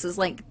Quiet Place is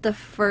like the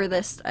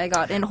furthest I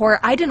got in horror.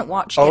 I didn't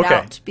watch Get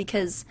Out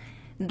because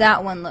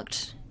that one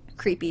looked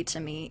creepy to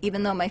me,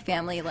 even though my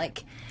family, they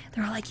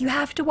were like, you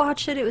have to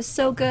watch it. It was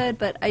so good.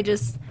 But I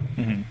just,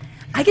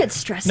 I get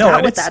stressed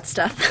out with that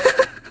stuff.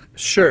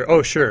 Sure.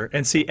 Oh, sure.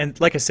 And see, and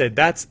like I said,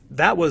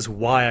 that was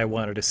why I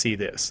wanted to see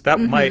this. That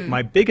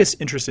my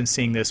biggest interest in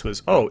seeing this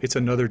was, it's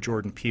another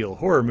Jordan Peele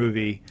horror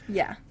movie.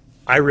 Yeah.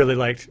 I really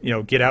liked,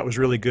 Get Out was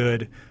really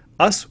good.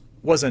 Us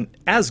wasn't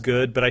as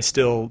good, but I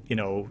still,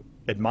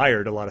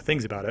 admired a lot of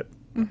things about it.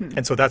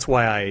 And so that's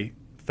why I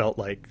felt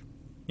like,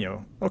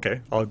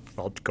 okay, I'll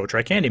go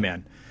try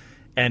Candyman.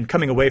 And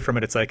coming away from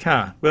it, it's like,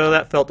 well,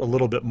 that felt a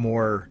little bit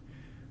more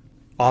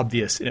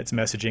obvious in its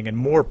messaging and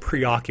more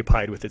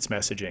preoccupied with its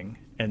messaging.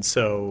 And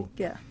so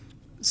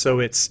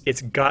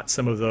it's got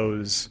some of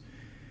those,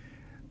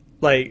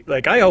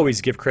 like I always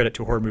give credit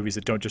to horror movies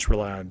that don't just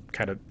rely on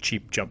kind of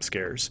cheap jump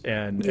scares,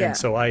 and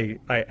so I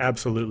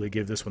absolutely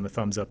give this one the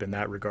thumbs up in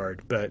that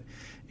regard. But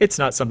it's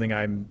not something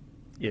I'm,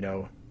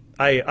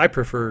 I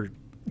prefer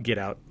Get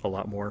Out a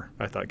lot more.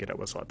 I thought Get Out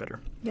was a lot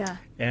better. Yeah.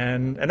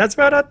 And that's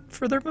about it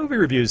for their movie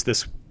reviews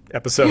this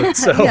episode.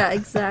 So yeah,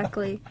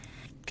 exactly.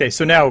 Okay,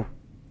 so now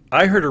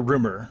I heard a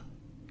rumor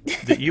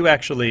that you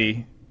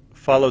actually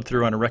followed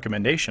through on a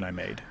recommendation I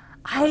made.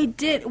 I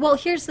did. Well,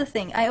 here's the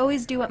thing. I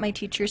always do what my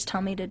teachers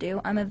tell me to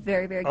do. I'm a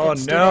very, very good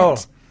student. Oh, no.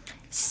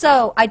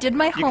 So I did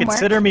my homework. You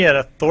consider me an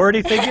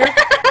authority figure?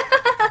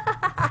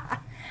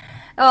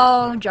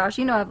 Oh, Josh,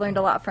 I've learned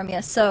a lot from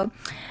you. So,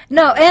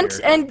 no,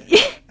 and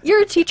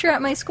you're a teacher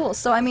at my school.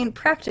 So, I mean,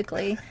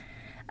 practically,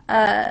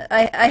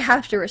 I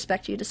have to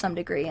respect you to some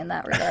degree in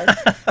that regard.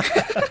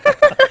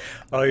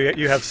 Oh,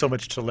 you have so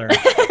much to learn.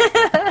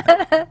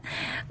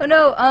 Oh,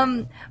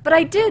 no, but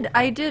I did.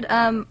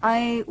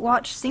 I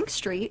watched Sing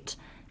Street,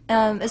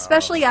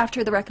 especially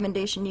after the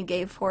recommendation you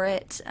gave for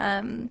it.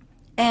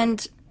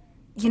 And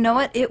you know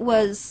what? It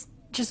was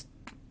just,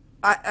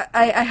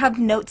 I have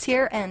notes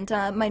here, and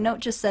my note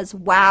just says,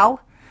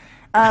 wow.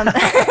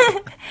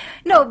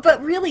 No,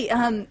 but really,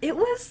 it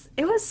was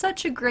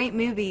such a great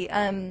movie.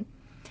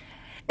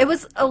 It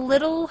was a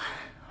little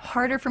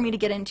harder for me to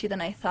get into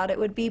than I thought it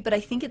would be, but I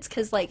think it's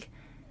because, like,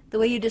 the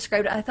way you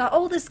described it, I thought,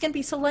 oh, this is going to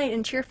be so light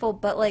and cheerful,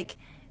 but, like,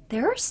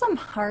 there are some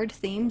hard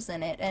themes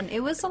in it, and it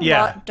was a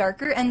lot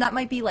darker, and that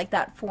might be, like,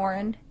 that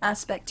foreign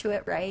aspect to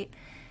it, right?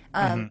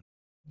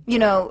 You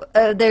know,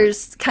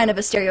 there's kind of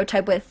a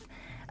stereotype with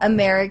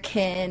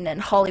American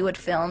and Hollywood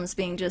films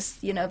being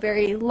just, you know,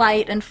 very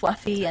light and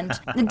fluffy, and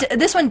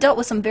this one dealt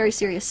with some very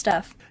serious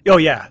stuff. Oh,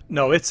 yeah.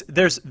 No,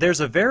 there's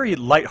a very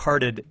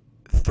lighthearted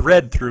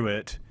thread through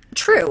it.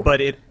 True.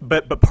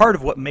 But part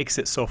of what makes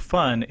it so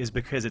fun is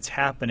because it's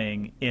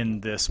happening in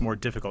this more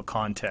difficult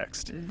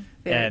context.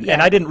 And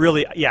I didn't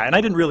really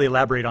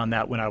elaborate on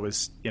that when I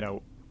was, you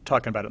know,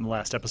 talking about it in the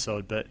last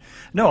episode. But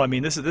no, I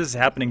mean, this is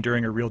happening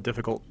during a real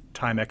difficult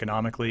time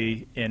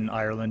economically in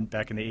Ireland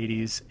back in the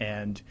 80s,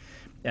 and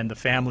the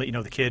family, you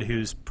know, the kid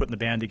who's putting the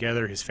band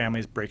together, his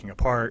family's breaking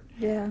apart.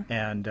 Yeah.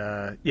 And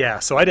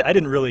so I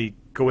didn't really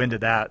go into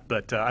that,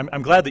 but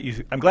I'm glad that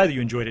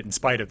you enjoyed it in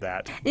spite of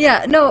that.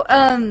 Yeah. No.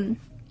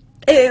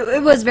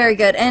 It was very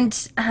good, and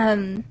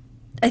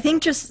I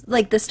think just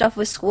like the stuff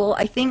with school,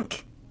 I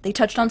think they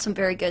touched on some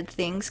very good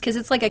things because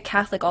it's like a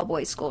Catholic all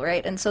boys school,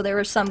 right? And so there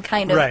was some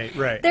kind of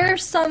right. There are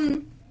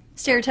some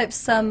stereotypes,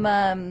 some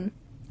I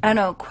don't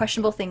know,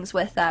 questionable things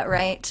with that,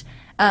 right?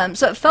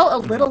 So it felt a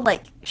little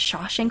like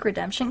Shawshank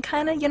Redemption,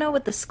 kind of, you know,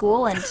 with the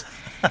school, and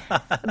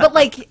but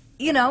like,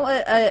 you know,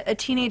 a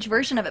teenage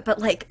version of it. But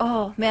like,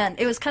 oh man,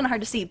 it was kind of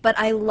hard to see. But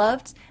I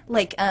loved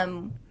like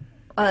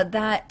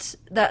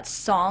that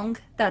song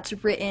that's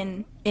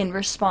written in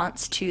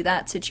response to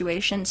that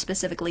situation,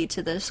 specifically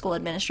to the school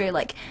administrator.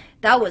 Like,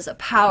 that was a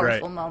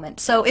powerful moment.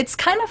 So it's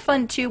kind of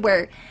fun too,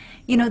 where,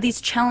 you know, these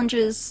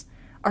challenges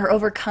are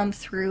overcome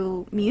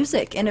through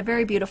music in a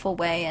very beautiful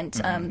way,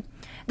 and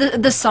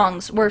the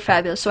songs were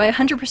fabulous. So I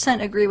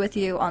 100% agree with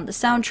you on the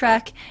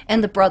soundtrack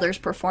and the brothers'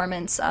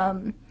 performance.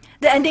 The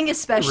ending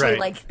especially,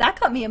 like,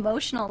 that got me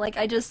emotional. Like,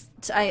 I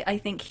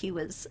think he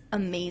was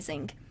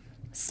amazing.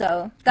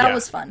 So that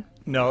was fun.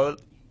 No,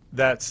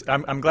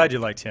 I'm glad you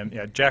liked him.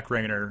 Yeah, Jack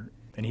Rayner,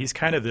 and he's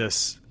kind of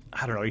this,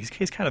 I don't know,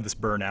 he's kind of this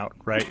burnout,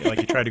 right? Like,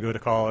 he tried to go to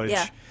college.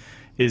 Yeah.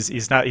 He's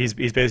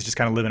basically just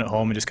kind of living at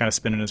home and just kind of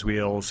spinning his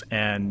wheels.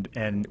 And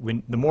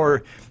when the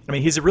more, I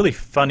mean, he's a really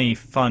funny,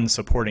 fun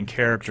supporting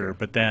character,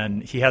 but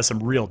then he has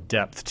some real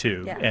depth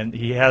too. Yeah. And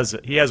he has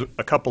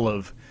a couple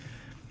of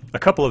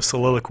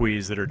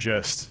soliloquies that are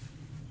just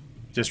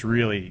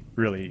really,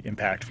 really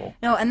impactful.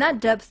 No, and that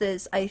depth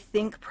is, I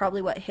think,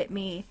 probably what hit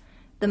me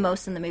the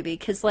most in the movie,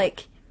 because,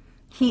 like,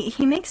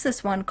 he makes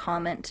this one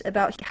comment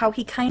about how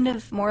he kind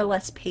of more or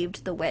less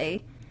paved the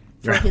way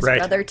for his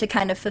brother to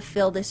kind of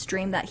fulfill this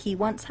dream that he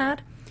once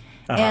had.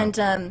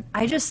 And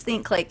I just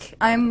think, like,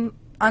 I'm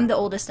the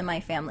oldest in my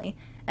family,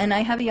 and I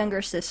have a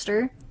younger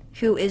sister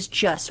who is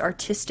just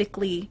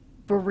artistically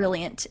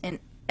brilliant in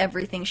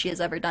everything she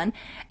has ever done,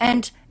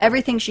 and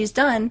everything she's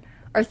done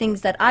are things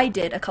that I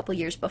did a couple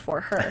years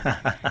before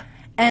her.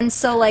 And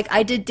so, like,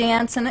 I did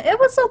dance, and it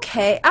was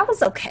okay. I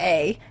was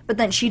okay. But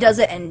then she does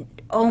it, and,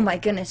 oh, my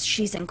goodness,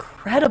 she's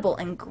incredible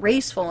and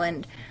graceful,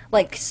 and,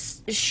 like,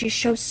 she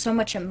shows so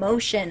much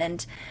emotion.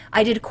 And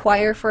I did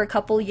choir for a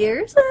couple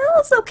years, and it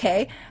was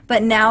okay.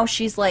 But now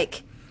she's,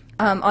 like,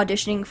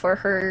 auditioning for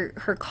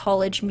her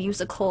college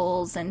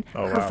musicals, and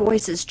her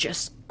voice is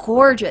just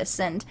gorgeous.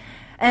 And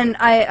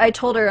I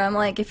told her, I'm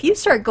like, if you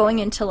start going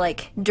into,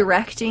 like,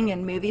 directing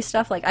and movie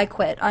stuff, like, I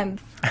quit. I'm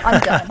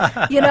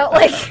done. You know,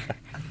 like...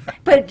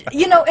 But,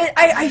 you know,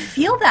 I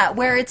feel that,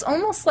 where it's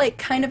almost, like,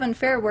 kind of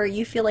unfair, where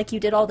you feel like you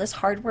did all this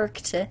hard work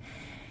to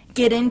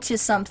get into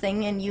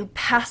something, and you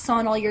pass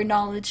on all your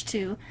knowledge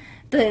to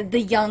the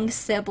young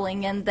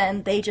sibling, and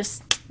then they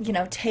just, you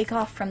know, take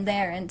off from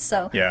there. And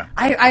so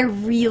I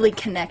really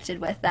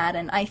connected with that,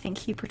 and I think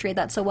he portrayed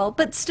that so well,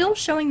 but still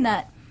showing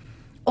that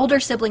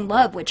older sibling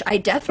love, which I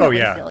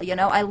definitely feel. You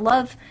know, I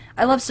love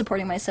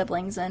supporting my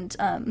siblings, and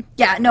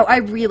I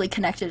really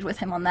connected with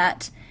him on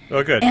that.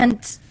 Oh, good.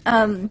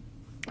 And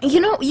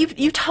you know,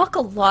 you talk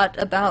a lot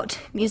about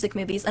music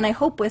movies, and I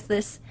hope with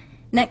this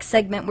next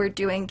segment we're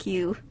doing,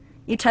 you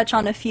touch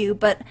on a few.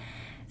 But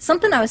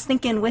something I was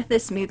thinking with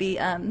this movie,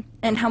 and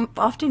how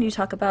often you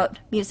talk about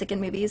music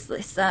in movies,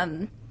 this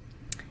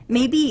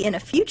maybe in a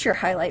future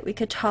highlight we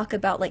could talk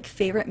about, like,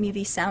 favorite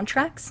movie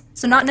soundtracks.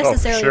 So not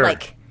necessarily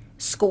like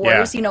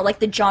scores, you know, like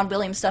the John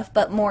Williams stuff,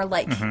 but more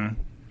like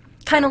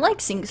kind of like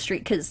Sing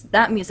Street, because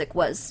that music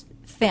was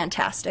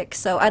fantastic.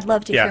 So I'd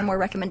love to hear more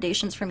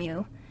recommendations from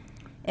you.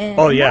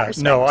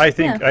 No, I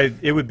think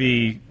it would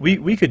be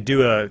we could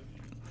do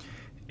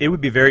it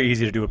would be very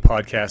easy to do a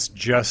podcast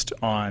just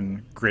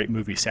on great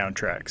movie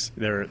soundtracks.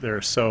 There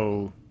are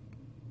so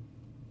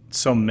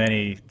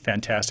many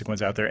fantastic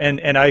ones out there, and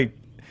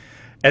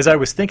as I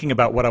was thinking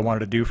about what I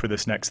wanted to do for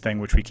this next thing,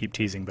 which we keep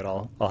teasing, but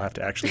I'll have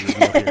to actually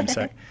reveal here in a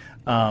sec.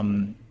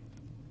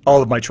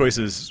 All of my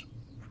choices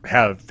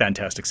have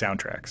fantastic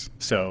soundtracks,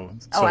 so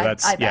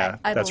that's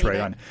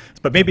right on.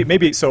 But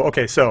maybe so.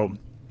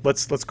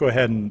 let's go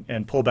ahead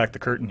and pull back the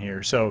curtain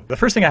here. So the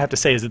first thing I have to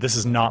say is that this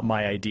is not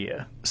my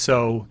idea.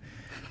 So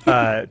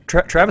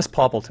Travis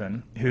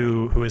Poppleton,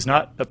 who has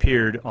not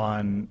appeared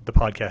on the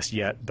podcast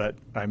yet, but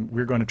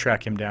we're going to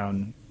track him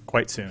down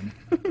quite soon.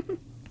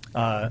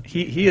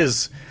 He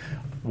is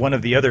one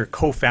of the other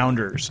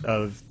co-founders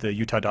of the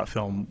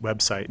Utah.film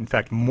website. In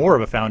fact, more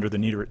of a founder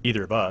than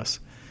either of us.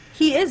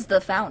 He is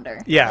the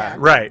founder. Yeah.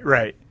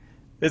 Right.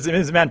 This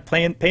is a man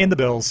paying the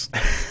bills.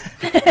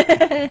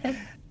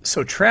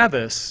 So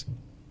Travis,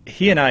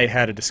 he and I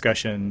had a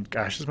discussion,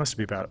 gosh, this must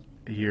be about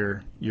a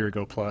year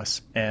ago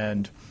plus,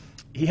 and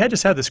he had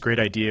just had this great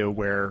idea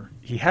where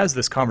he has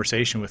this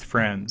conversation with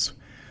friends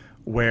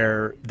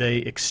where they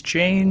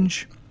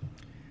exchange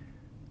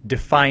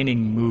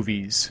defining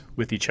movies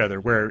with each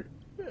other, where,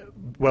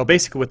 well,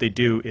 basically what they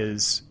do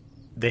is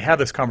they have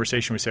this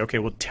conversation where they say, okay,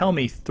 well, tell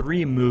me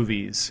 3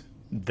 movies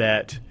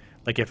that,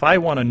 like, if I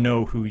want to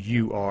know who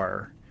you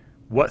are,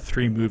 what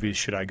 3 movies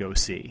should I go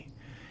see?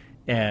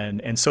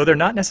 And so they're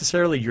not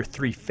necessarily your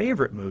 3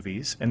 favorite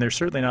movies, and they're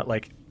certainly not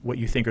like what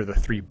you think are the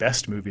 3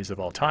 best movies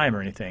of all time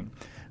or anything.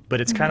 But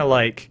it's kind of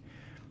like,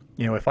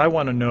 you know, if I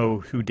want to know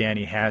who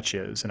Dani Hatch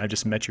is, and I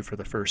just met you for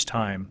the first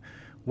time,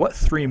 what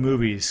 3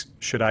 movies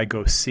should I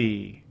go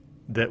see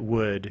that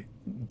would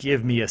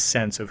give me a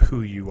sense of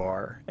who you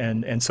are?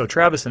 And so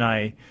Travis and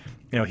I,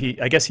 you know,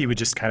 I guess he would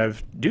just kind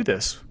of do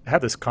this,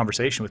 have this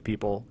conversation with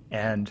people,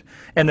 and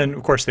then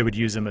of course they would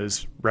use them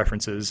as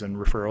references and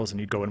referrals, and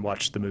you'd go and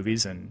watch the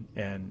movies, and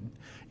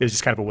it was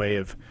just kind of a way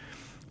of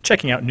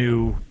checking out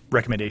new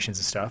recommendations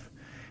and stuff.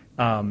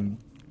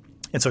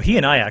 And so he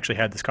and I actually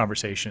had this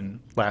conversation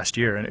last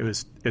year, and it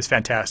was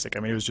fantastic. I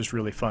mean, it was just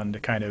really fun to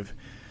kind of,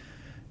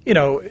 you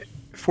know,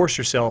 force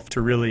yourself to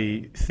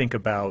really think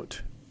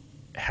about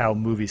how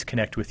movies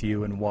connect with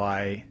you and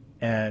why,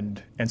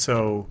 and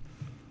so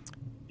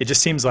it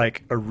just seems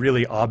like a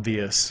really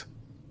obvious,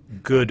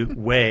 good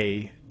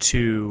way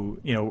to,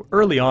 you know,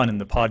 early on in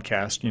the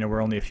podcast, you know,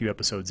 we're only a few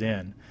episodes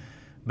in,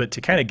 but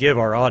to kind of give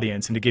our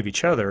audience and to give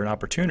each other an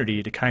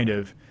opportunity to kind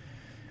of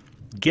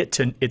get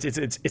to,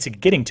 it's a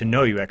getting to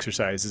know you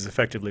exercise is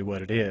effectively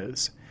what it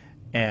is.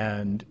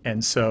 And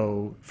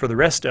so for the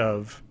rest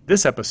of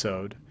this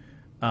episode,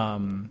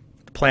 the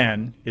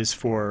plan is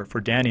for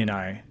Dani and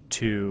I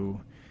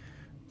to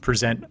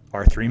present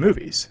our 3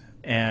 movies.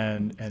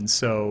 And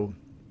so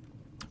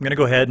I'm going to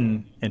go ahead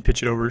and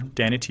pitch it over,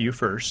 Dani, to you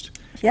first.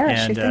 Yeah,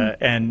 and, sure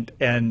thing.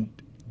 And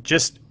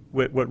just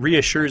what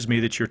reassures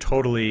me that you're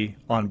totally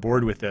on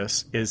board with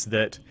this is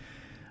that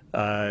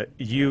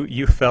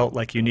you felt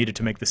like you needed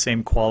to make the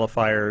same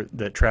qualifier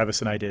that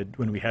Travis and I did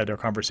when we had our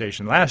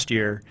conversation last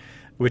year,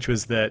 which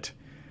was that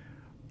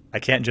I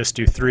can't just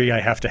do 3. I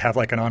have to have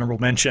like an honorable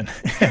mention.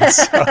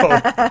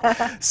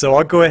 So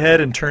I'll go ahead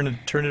and turn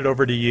it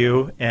over to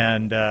you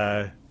and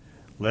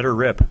let her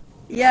rip.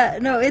 Yeah,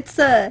 no,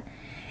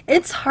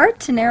 it's hard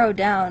to narrow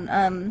down,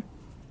 and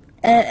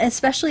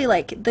especially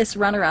like this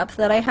runner-up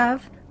that I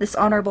have, this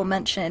honorable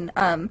mention.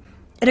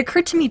 It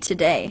occurred to me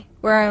today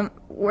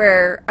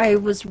where I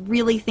was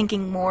really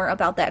thinking more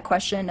about that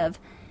question of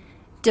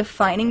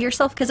defining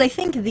yourself, because I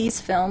think these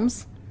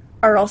films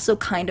are also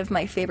kind of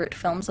my favorite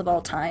films of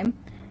all time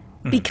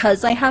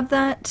because I have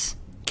that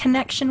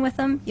connection with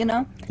them, you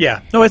know?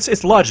 Yeah, no,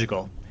 it's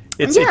logical.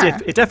 It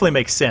definitely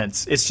makes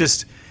sense. It's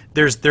just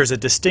there's a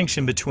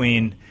distinction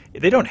between,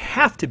 they don't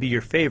have to be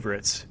your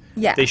favorites.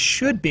 Yeah. They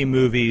should be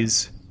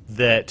movies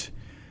that,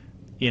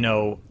 you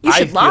know, you I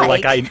should feel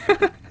like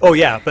oh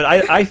yeah, but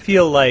I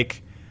feel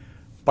like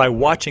by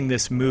watching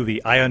this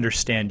movie, I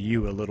understand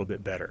you a little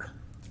bit better.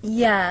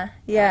 Yeah.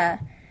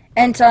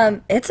 And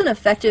it's an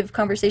effective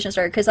conversation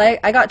starter, because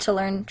I got to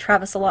learn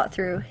Travis a lot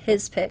through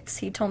his picks.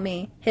 He told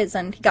me his,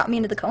 and he got me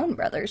into the Coen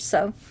brothers.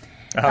 So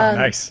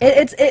nice.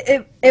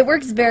 It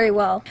works very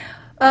well.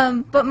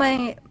 But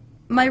my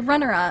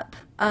runner-up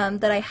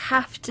that I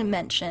have to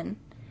mention,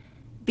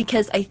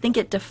 because I think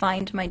it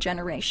defined my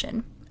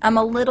generation. I'm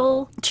a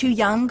little too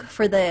young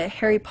for the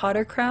Harry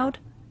Potter crowd.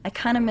 I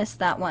kind of missed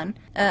that one.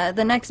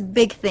 The next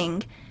big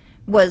thing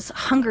was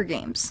Hunger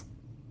Games.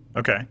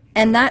 Okay.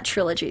 And that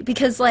trilogy,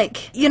 because,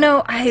 like, you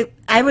know,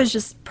 I was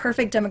just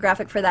perfect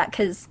demographic for that,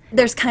 because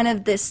there's kind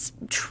of this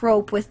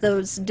trope with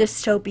those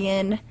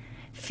dystopian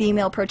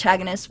female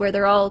protagonists where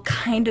they're all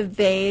kind of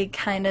vague,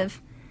 kind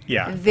of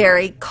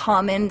very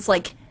common. It's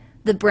like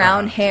the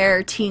brown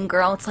hair teen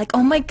girl. It's like,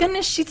 oh my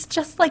goodness, she's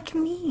just like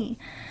me.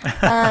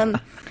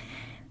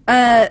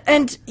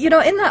 And, you know,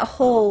 in that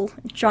whole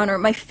genre,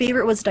 my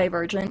favorite was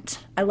Divergent.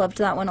 I loved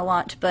that one a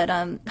lot. But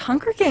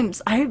Hunger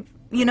Games,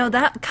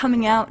 that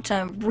coming out,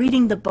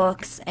 reading the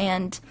books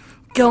and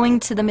going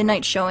to the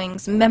midnight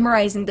showings,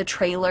 memorizing the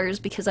trailers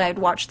because I had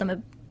watched them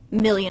a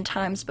million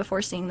times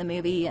before seeing the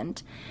movie.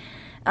 And,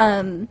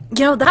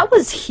 that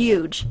was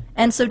huge.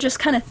 And so just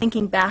kind of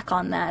thinking back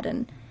on that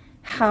and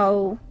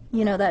how,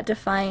 that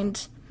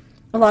defined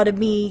a lot of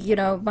me,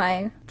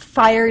 my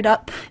fired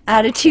up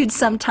attitude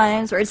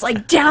sometimes, where it's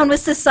like, down with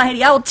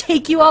society, I will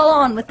take you all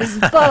on with this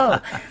bow.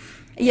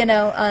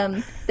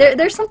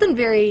 There's something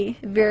very,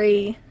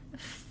 very,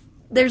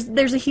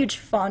 there's a huge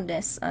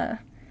fondness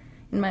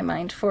in my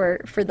mind for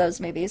those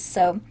movies.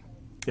 So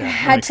Yeah, I that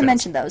had makes to sense.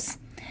 mention those.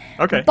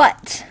 Okay.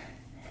 But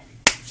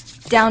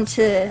down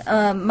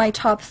to my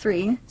top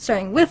 3,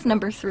 starting with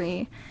number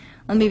 3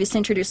 on movies to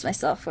introduce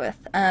myself with.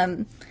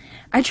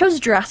 I chose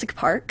Jurassic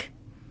Park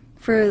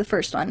for the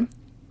first one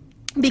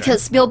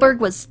because Spielberg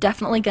was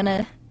definitely going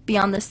to be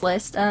on this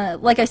list.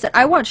 Like I said,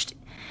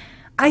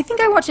 I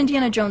think I watched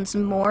Indiana Jones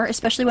more,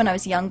 especially when I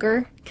was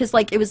younger, because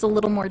like it was a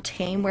little more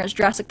tame, whereas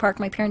Jurassic Park,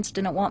 my parents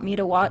didn't want me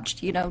to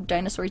watch,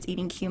 dinosaurs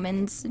eating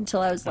humans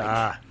until I was like,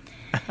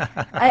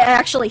 I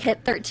actually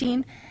hit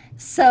 13.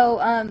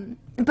 So,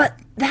 but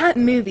that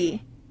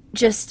movie,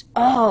 just,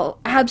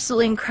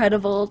 absolutely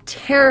incredible,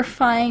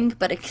 terrifying,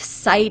 but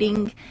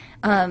exciting.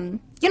 Growing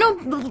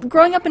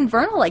up in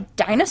Vernal, like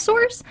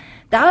dinosaurs,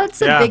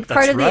 that's a big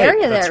part of the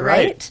area there,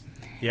 right?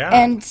 Yeah.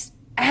 And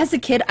as a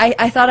kid,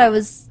 I thought I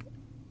was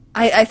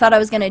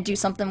going to do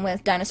something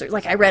with dinosaurs.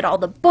 Like, I read all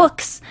the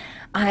books,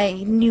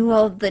 I knew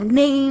all the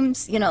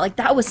names, like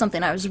that was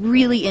something I was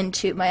really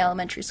into my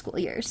elementary school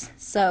years.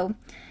 So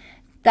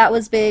that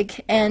was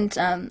big. And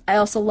I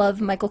also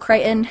love Michael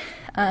Crichton.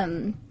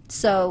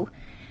 So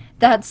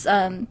that's,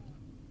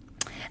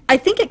 I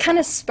think it kind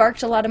of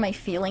sparked a lot of my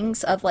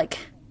feelings of like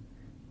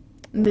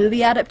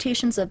movie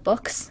adaptations of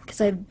books,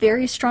 because I have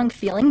very strong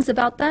feelings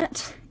about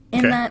that.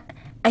 In that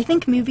I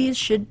think movies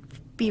should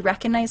be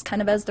recognized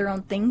kind of as their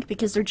own thing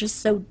because they're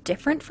just so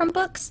different from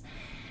books.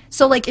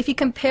 So like if you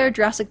compare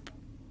Jurassic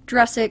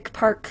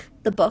Park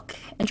the book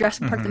and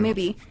Jurassic Park the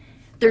movie,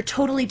 they're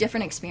totally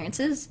different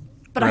experiences,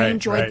 but I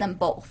enjoyed them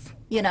both,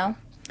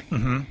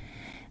 Mm-hmm.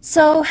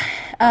 So,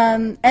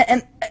 and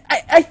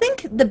I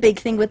think the big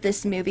thing with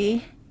this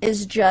movie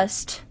is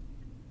just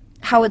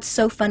how it's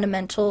so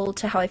fundamental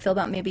to how I feel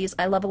about movies.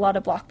 I love a lot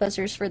of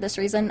blockbusters for this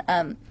reason.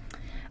 I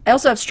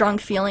also have strong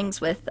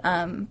feelings with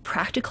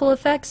practical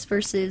effects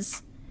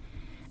versus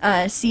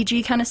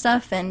CG kind of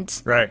stuff, and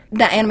the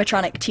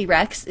animatronic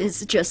T-Rex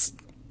is just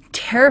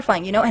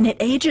terrifying, and it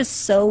ages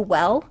so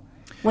well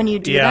when you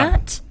do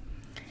that.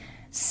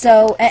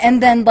 So,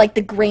 and then like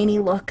the grainy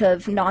look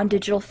of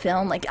non-digital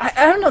film, like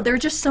I don't know, there are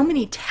just so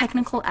many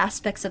technical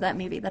aspects of that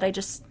movie that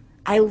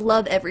I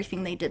love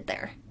everything they did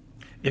there.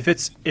 If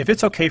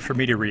it's okay for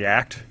me to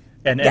react,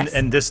 and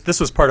this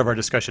was part of our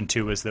discussion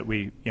too, is that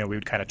we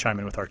would kind of chime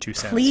in with our 2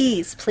 cents.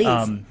 Please.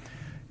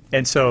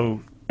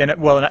 And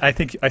I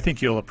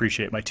think you'll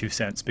appreciate my 2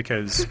 cents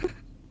because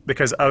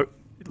I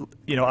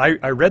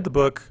read the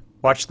book,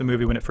 watched the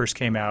movie when it first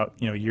came out,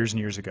 years and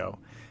years ago,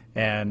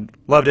 and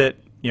loved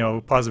it.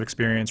 Positive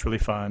experience, really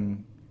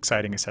fun,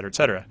 exciting, et cetera, et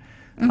cetera.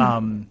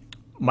 Mm-hmm.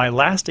 My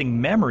lasting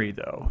memory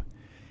though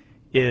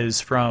is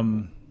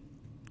from,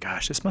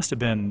 this must have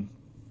been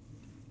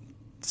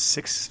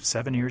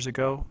 6-7 years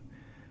ago,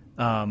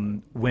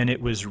 when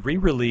it was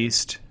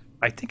re-released.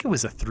 I think it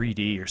was a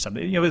 3D or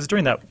something. It was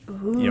during that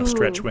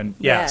stretch when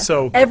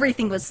so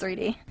everything was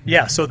 3D.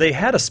 Yeah, so they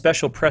had a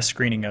special press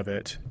screening of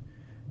it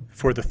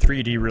for the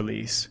 3D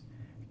release,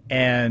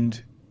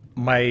 and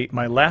my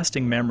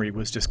lasting memory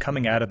was just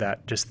coming out of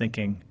that, just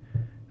thinking,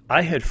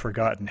 I had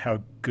forgotten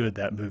how good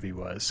that movie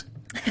was.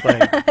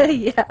 Like,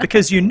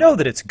 because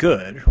that it's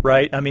good,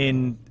 right? I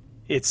mean,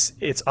 it's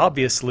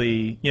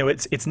obviously,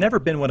 it's never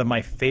been one of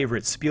my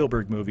favorite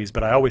Spielberg movies,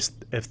 but I always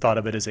have thought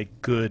of it as a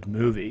good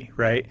movie,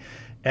 right?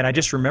 And I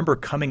just remember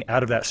coming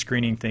out of that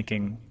screening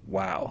thinking,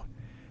 wow,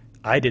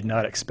 I did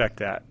not expect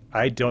that.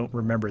 I don't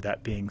remember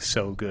that being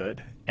so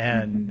good.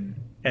 And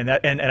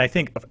I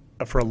think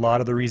for a lot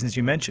of the reasons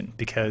you mentioned,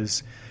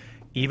 because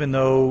even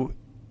though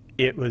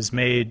it was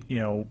made,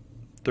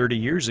 30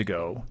 years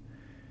ago,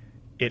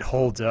 it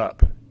holds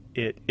up.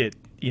 And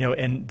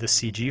the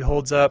CG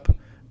holds up.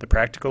 The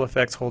practical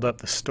effects hold up.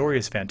 The story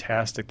is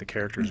fantastic. The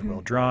characters are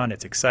well drawn.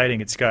 It's exciting.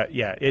 It's got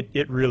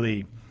it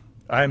really.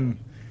 I'm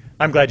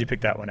glad you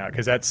picked that one out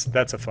because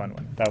that's a fun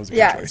one. That was a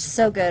good choice. It's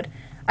so good.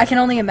 I can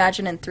only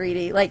imagine in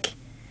 3D, like,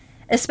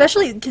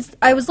 especially because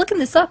I was looking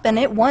this up and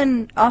it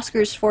won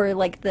Oscars for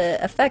like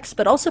the effects,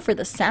 but also for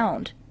the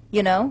sound.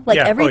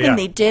 Everything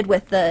they did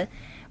with the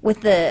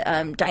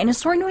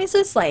dinosaur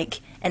noises, like,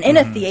 and in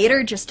a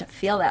theater just to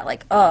feel that,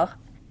 like, I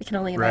can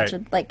only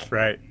imagine,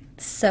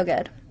 so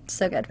good.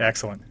 So good.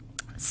 Excellent.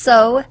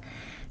 So,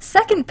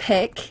 second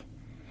pick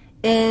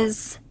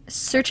is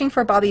Searching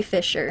for Bobby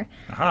Fischer.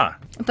 Aha.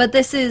 But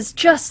this is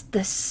just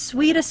the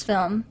sweetest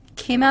film.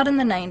 Came out in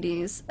the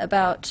 90s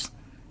about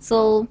this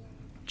little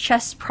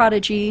chess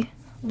prodigy,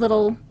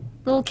 little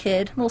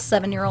kid, little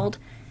 7-year-old,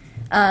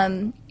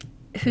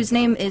 whose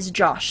name is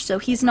Josh. So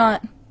he's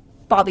not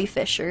Bobby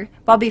Fischer.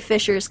 Bobby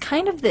Fischer is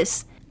kind of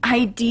this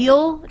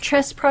ideal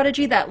chess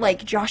prodigy that,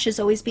 like, Josh is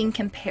always being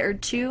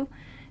compared to.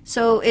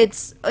 So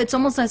it's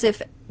almost as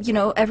if,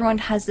 everyone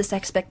has this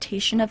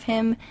expectation of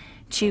him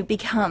to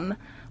become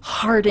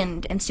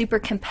hardened and super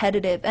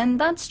competitive, and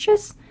that's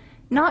just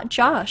not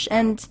Josh.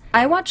 And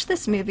I watched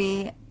this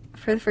movie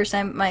for the first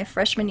time my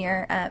freshman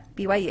year at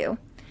BYU,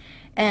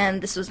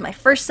 and this was my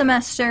first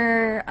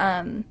semester.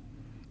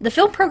 The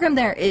film program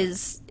there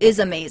is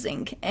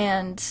amazing,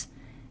 and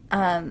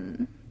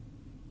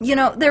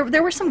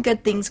there were some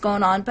good things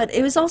going on, but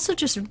it was also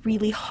just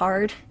really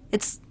hard.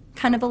 It's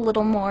kind of a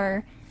little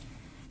more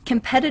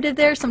competitive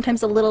there,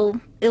 sometimes a little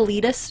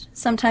elitist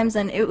sometimes,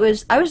 and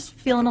I was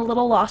feeling a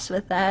little lost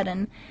with that,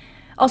 and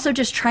also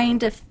just trying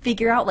to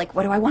figure out, like,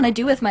 what do I want to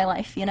do with my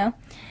life,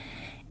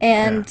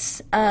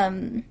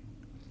 And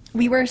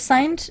we were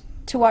assigned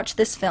to watch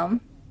this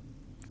film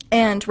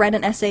and write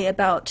an essay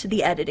about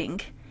the editing,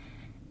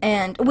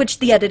 and which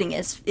the editing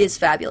is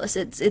fabulous.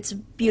 It's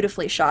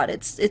beautifully shot.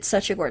 It's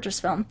such a gorgeous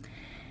film.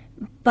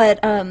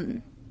 But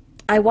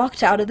I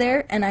walked out of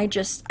there and I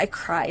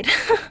cried.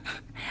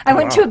 I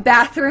went to a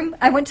bathroom.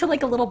 I went to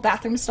like a little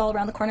bathroom stall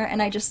around the corner,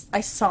 and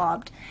I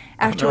sobbed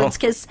afterwards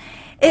because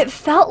it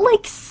felt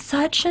like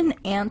such an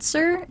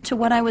answer to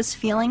what I was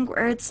feeling,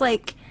 where it's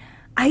like,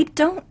 I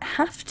don't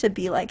have to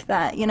be like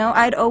that.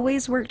 I'd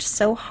always worked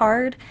so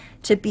hard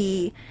to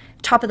be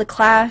top of the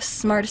class,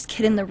 smartest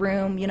kid in the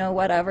room,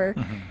 whatever.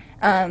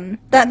 Mm-hmm.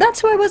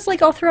 That's who I was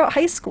like all throughout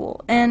high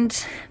school. And,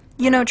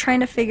 trying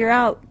to figure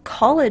out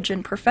college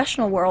and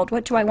professional world,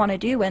 what do I want to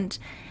do? And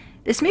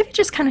this movie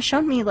just kind of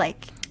showed me,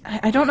 like,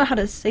 I don't know how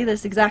to say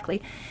this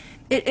exactly.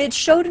 It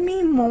showed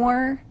me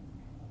more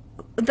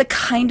the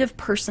kind of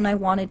person I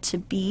wanted to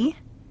be,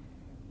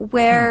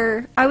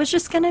 where I was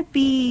just going to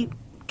be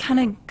kind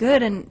of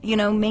good and,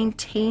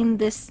 maintain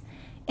this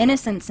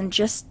innocence and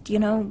just,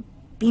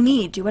 be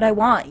me, do what I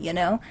want,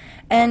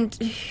 and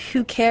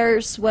who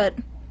cares what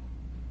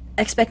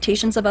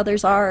expectations of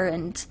others are,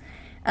 and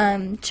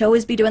to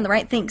always be doing the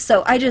right thing.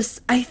 So I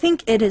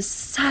think it is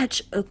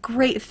such a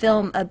great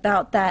film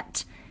about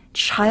that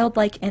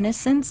childlike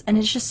innocence, and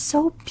it's just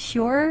so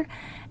pure.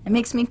 It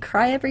makes me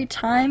cry every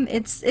time.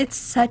 It's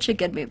such a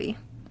good movie.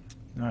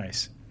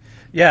 Nice.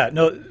 Yeah,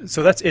 no,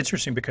 so that's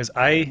interesting because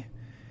I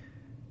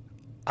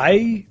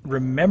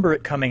remember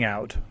it coming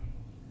out.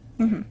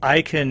 Mm-hmm.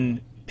 I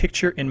can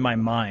picture in my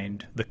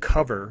mind the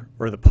cover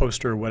or the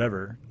poster or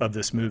whatever of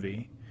this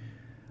movie.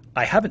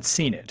 I haven't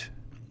seen it.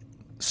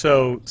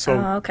 So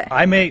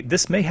okay.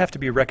 This may have to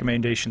be a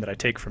recommendation that I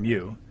take from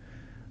you.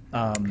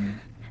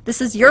 This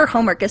is your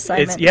homework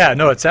assignment.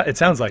 It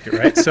sounds like it,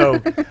 right?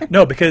 So,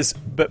 no, because,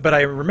 but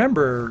I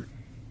remember,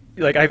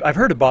 like, I've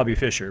heard of Bobby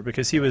Fischer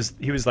because he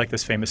was like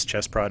this famous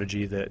chess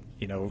prodigy that,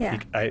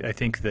 I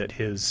think that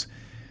his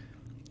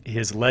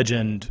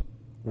legend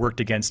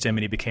worked against him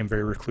and he became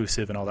very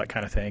reclusive and all that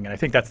kind of thing. And I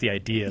think that's the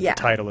idea of the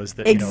title is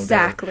that,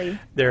 exactly.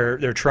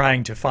 They're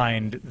trying to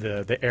find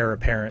the heir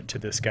apparent to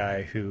this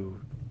guy who,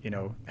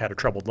 had a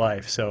troubled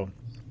life. So,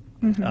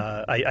 mm-hmm.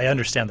 I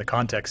understand the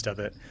context of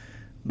it.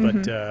 But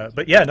mm-hmm.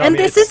 But yeah, no. And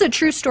this is a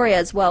true story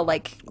as well.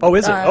 Like, oh,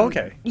 is it?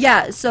 Okay.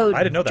 Yeah. So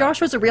I didn't know that. Josh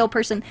was a real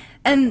person,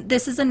 and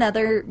this is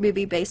another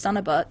movie based on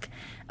a book,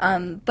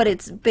 but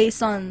it's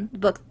based on the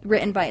book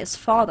written by his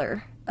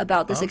father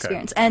about this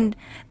experience, and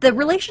the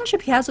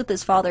relationship he has with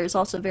his father is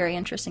also very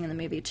interesting in the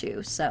movie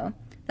too. So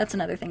that's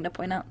another thing to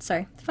point out.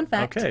 Sorry, fun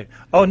fact. Okay.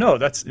 Oh no,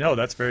 that's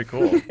very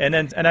cool. and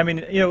I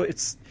mean,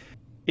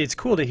 it's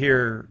cool to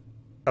hear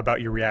about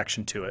your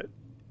reaction to it.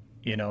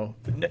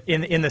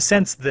 In the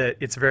sense that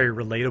it's very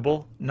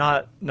relatable,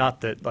 not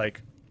that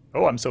like,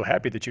 oh, I'm so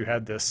happy that you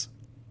had this,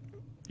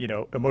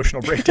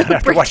 emotional breakdown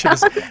after watching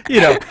this,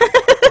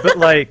 but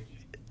like,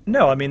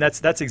 no, I mean,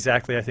 that's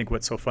exactly, I think,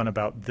 what's so fun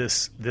about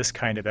this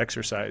kind of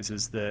exercise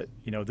is that,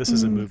 this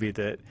is a movie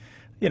that,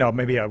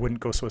 maybe I wouldn't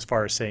go so as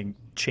far as saying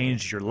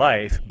changed your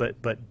life,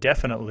 but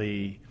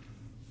definitely,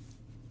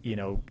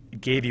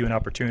 gave you an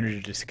opportunity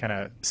to just kind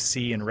of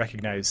see and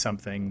recognize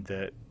something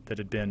that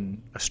had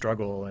been a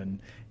struggle, and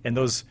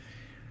those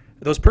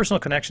personal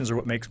connections are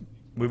what makes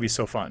movies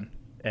so fun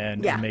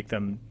and make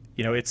them,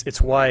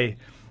 it's why,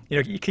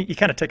 you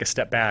kind of take a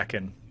step back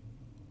and,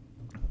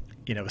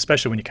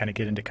 especially when you kind of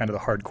get into kind of the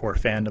hardcore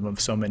fandom of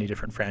so many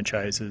different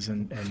franchises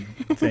and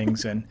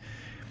things, and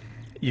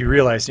you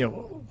realize,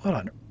 what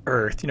on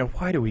earth,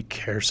 why do we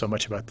care so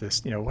much about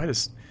this? Why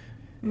does,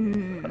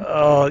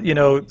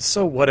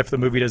 so what if the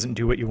movie doesn't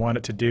do what you want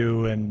it to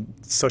do, and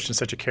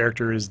such a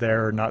character is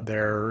there or not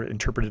there, or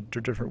interpreted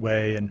a different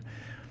way,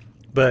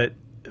 but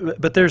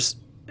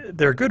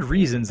there are good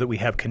reasons that we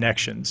have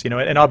connections,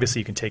 and obviously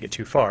you can take it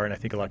too far, and I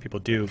think a lot of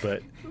people do,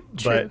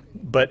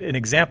 but an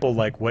example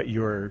like what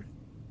you're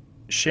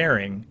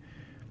sharing,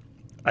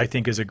 I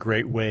think, is a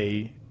great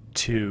way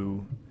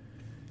to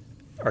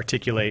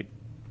articulate,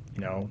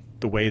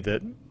 the way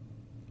that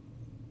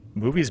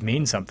movies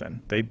mean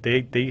something.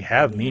 They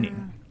have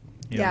meaning,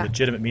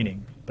 legitimate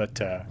meaning. But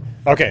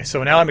okay,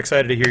 so now I'm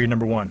excited to hear your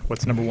number one.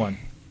 What's number one?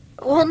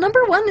 Well,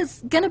 number one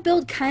is gonna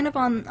build kind of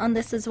on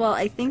this as well.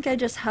 I think I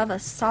just have a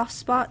soft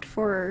spot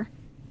for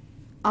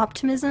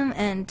optimism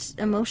and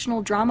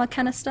emotional drama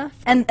kind of stuff.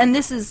 And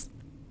this is,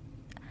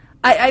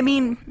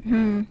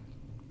 no,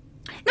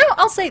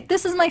 I'll say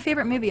this is my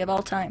favorite movie of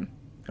all time.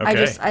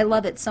 Okay. I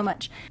love it so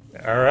much.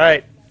 All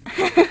right.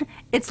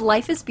 It's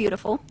Life is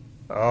Beautiful.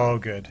 Oh,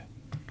 good.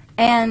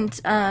 And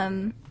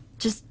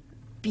just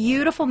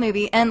beautiful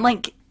movie, and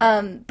like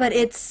but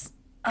it's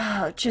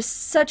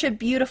just such a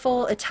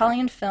beautiful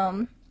Italian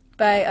film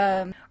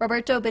by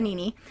Roberto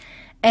Benigni,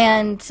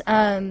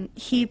 and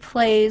he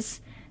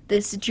plays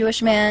this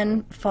Jewish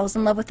man falls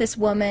in love with this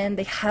woman.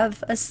 They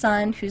have a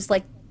son who's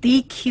like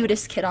the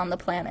cutest kid on the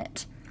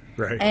planet.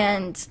 Right.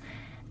 And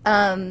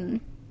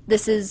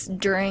this is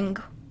during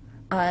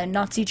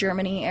Nazi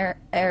Germany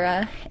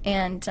era,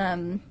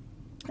 and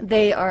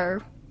they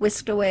are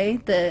whisked away,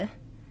 the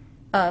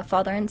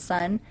father and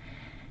son,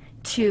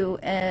 to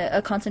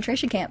a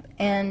concentration camp.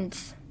 And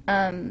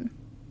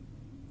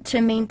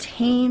to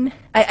maintain,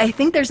 I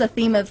think there's a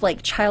theme of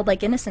like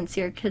childlike innocence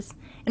here, because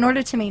in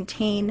order to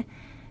maintain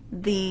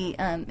the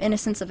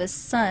innocence of his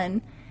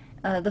son,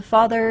 the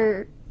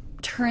father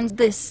turns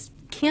this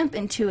camp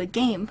into a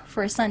game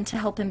for his son to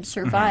help him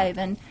survive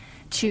and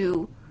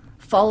to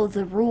follow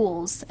the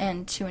rules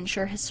and to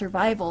ensure his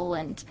survival.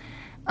 And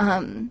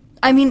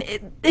I mean,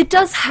 it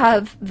does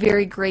have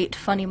very great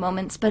funny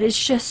moments, but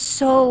it's just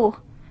so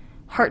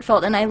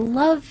heartfelt. And I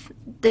love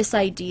this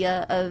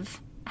idea of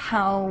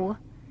how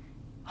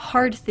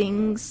hard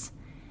things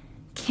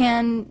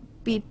can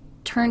be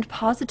turned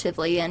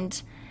positively.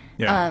 And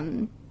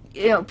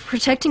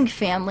protecting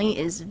family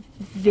is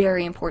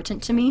very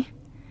important to me.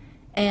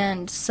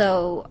 And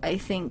so I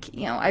think,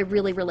 I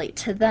really relate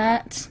to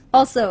that.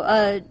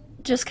 Also,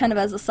 just kind of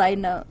as a side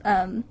note,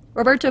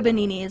 Roberto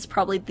Benigni is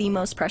probably the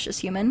most precious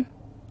human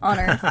on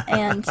Earth.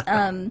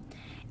 And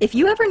if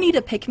you ever need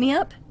a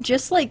pick-me-up,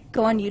 just like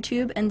go on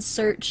YouTube and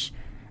search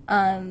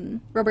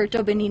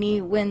Roberto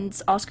Benigni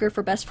wins Oscar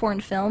for Best Foreign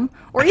Film,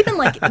 or even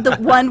like the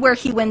one where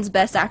he wins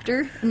Best Actor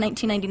in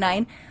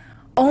 1999.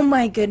 Oh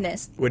my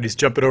goodness. When he's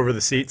jumping over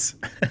the seats.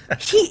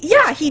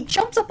 he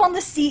jumps up on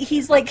the seat.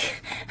 He's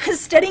like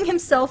steadying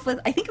himself with,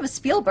 I think it was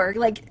Spielberg.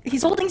 Like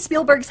he's holding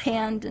Spielberg's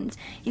hand and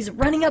he's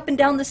running up and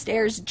down the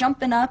stairs,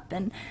 jumping up.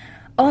 And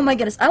oh my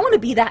goodness, I want to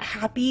be that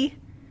happy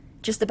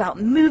just about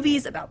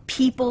movies, about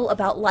people,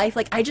 about life.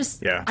 Like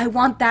I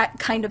want that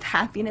kind of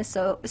happiness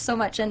so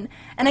much. And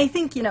I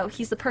think,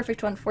 he's the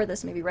perfect one for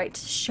this movie, right?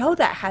 To show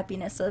that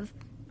happiness of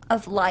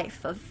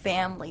life, of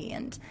family.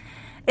 And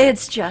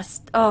it's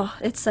just,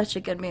 it's such a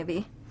good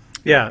movie.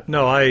 Yeah,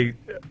 no, I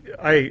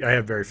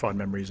have very fond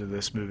memories of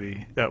this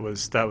movie. That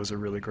was a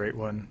really great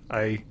one.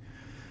 And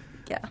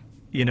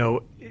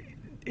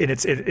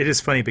it is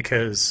funny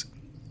because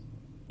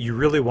you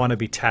really want to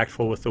be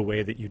tactful with the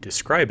way that you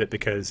describe it,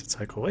 because it's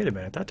like, well, wait a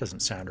minute, that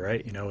doesn't sound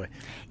right.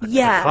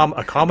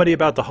 A comedy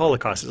about the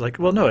Holocaust is like,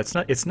 well, no,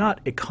 it's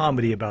not a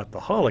comedy about the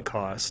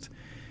Holocaust.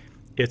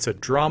 It's a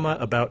drama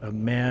about a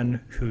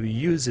man who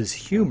uses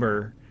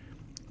humor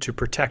to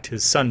protect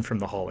his son from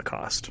the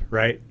Holocaust,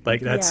 right?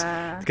 Like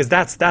because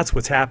that's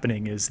what's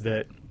happening, is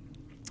that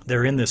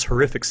they're in this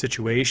horrific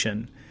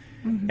situation,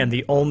 and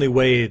the only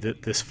way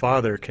that this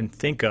father can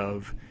think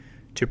of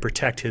to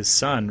protect his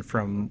son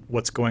from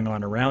what's going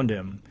on around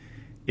him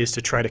is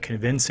to try to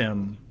convince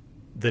him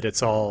that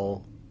it's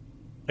all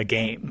a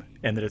game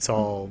and that it's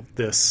all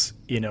this,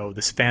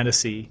 this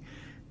fantasy,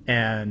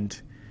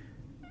 and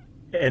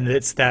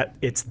it's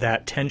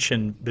that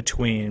tension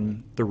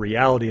between the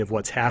reality of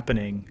what's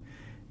happening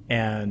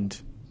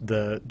and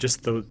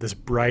this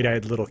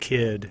bright-eyed little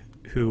kid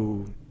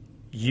who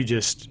you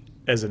just,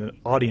 as an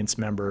audience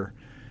member,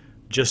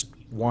 just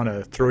want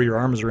to throw your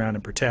arms around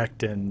and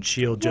protect and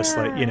shield, just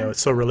like,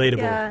 it's so relatable.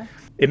 Yeah.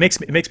 It makes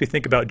me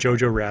think about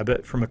Jojo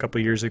Rabbit from a couple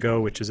of years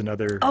ago, which is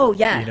another,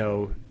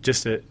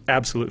 just an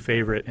absolute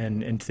favorite,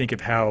 and think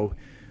of how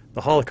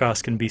the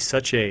Holocaust can be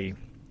such a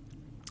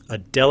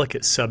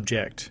delicate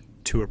subject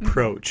to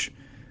approach.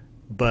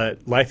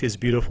 But Life is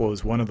Beautiful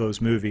is one of those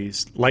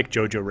movies, like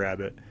Jojo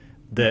Rabbit,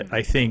 that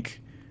I think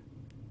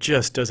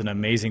just does an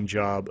amazing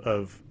job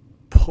of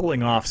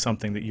pulling off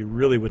something that you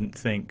really wouldn't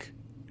think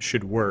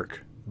should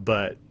work,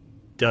 but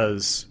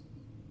does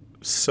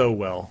so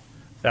well.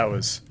 That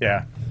was,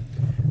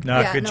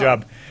 good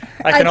job.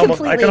 I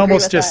can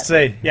almost just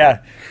say,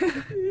 I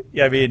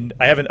mean,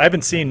 I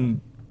haven't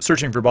seen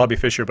Searching for Bobby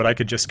Fischer, but I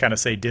could just kind of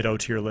say ditto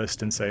to your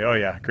list and say, oh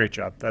yeah, great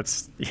job.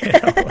 That's,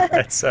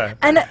 that's.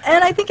 And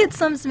I think it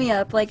sums me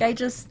up. Like I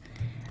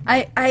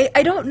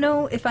don't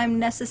know if I'm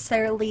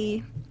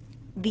necessarily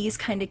these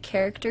kind of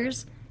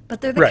characters, but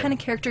they're the kind of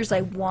characters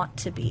I want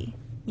to be.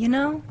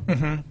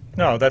 Mm-hmm.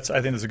 No, I think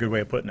that's a good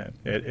way of putting it.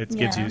 It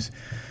gives you.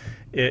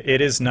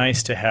 It is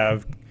nice to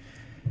have.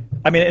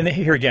 I mean, and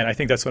here again, I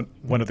think that's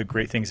one of the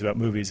great things about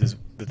movies is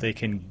that they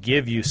can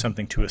give you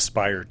something to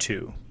aspire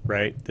to,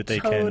 right? That they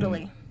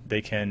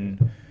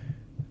can,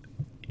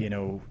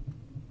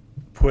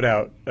 put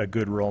out a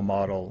good role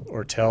model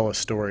or tell a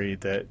story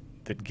that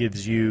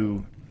gives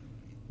you,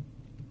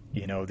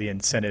 the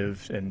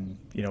incentive and,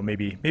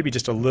 maybe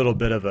just a little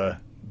bit of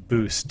a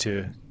boost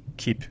to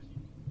keep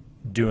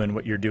doing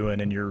what you're doing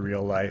in your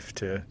real life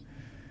to,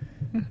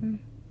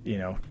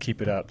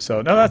 keep it up.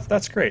 So no,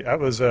 that's great. That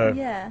was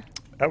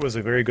that was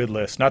a very good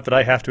list. Not that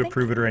I have to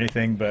approve it or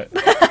anything, but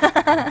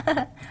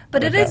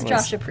but it is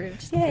Josh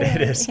approved. Yay.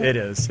 It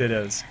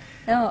is.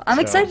 No, I'm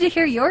excited to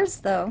hear yours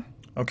though.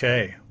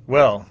 Okay.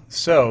 Well,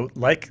 so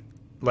like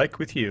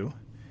with you,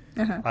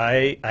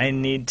 I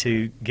need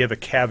to give a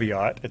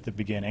caveat at the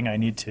beginning. I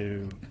need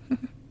to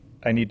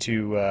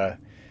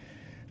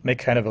make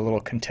kind of a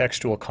little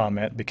contextual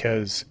comment,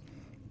 because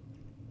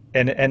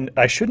and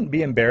I shouldn't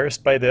be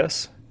embarrassed by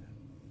this,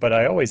 but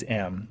I always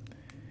am,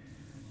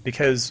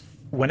 because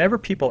whenever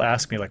people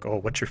ask me like, "Oh,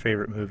 what's your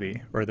favorite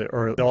movie?" or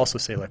they'll also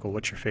say like, "Well,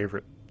 what's your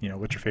favorite,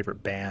 what's your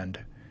favorite band?"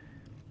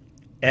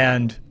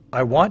 And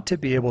I want to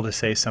be able to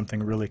say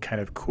something really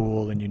kind of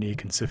cool and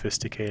unique and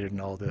sophisticated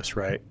and all this,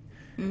 right?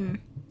 Mm.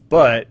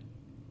 But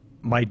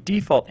my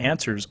default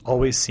answers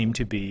always seem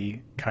to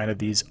be kind of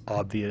these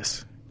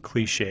obvious,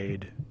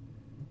 cliched,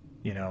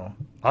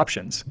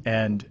 options.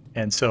 And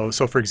so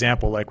for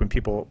example, like when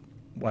people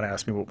want to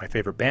ask me what my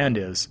favorite band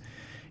is,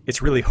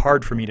 it's really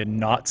hard for me to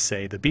not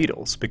say the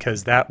Beatles,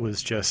 because that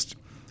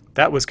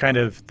was kind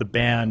of the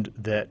band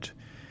that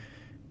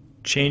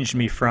changed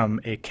me from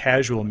a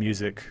casual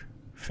music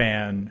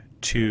fan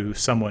to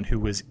someone who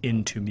was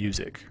into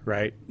music,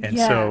 right? And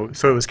Yeah.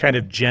 so it was kind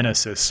of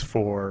genesis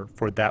for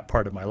that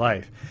part of my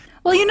life.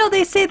 Well,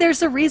 they say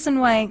there's a reason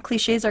why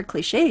cliches are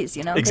cliches,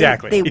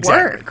 Exactly. They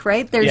exactly. work,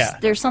 right?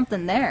 There's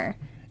something there.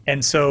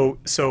 And so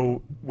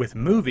with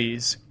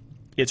movies,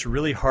 it's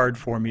really hard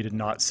for me to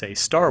not say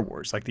Star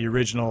Wars, like the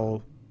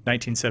original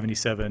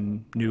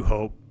 1977 New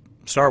Hope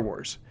Star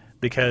Wars,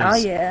 because Oh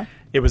yeah.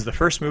 it was the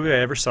first movie I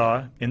ever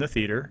saw in the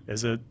theater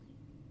as a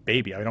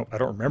baby. I don't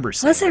remember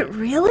seeing Was it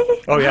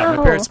really? Oh yeah,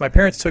 Wow. my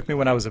parents took me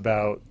when I was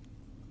about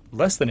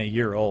less than a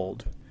year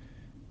old,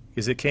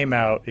 because it came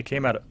out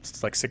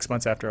like 6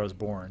 months after I was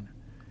born.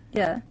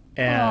 Yeah.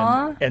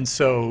 Aw. And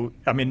so,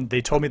 I mean,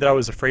 they told me that I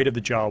was afraid of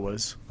the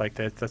Jawas. Like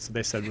that's what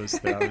they said, was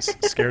that I was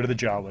scared of the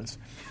Jawas.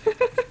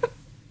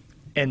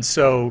 And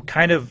so,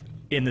 kind of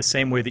in the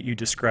same way that you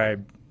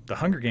described the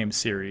Hunger Games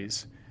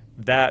series,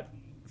 that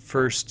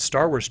first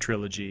Star Wars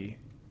trilogy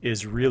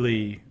is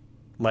really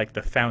like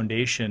the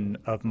foundation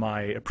of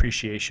my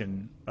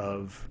appreciation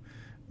of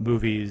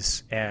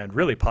movies and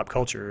really pop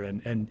culture,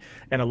 and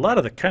a lot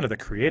of the kind of the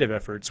creative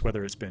efforts,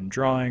 whether it's been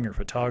drawing or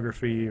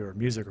photography or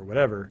music or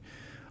whatever,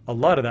 a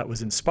lot of that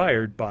was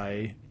inspired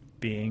by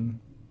being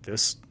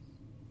this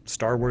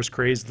Star Wars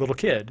crazed little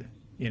kid,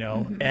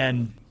 Mm-hmm.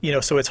 and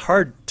so it's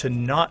hard to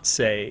not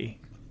say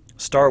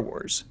Star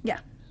Wars, Yeah.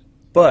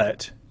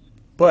 but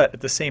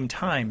at the same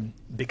time,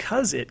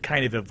 because it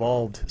kind of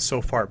evolved so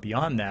far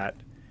beyond that,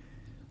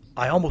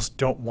 I almost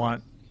don't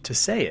want to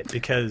say it,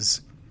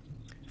 because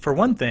for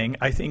one thing,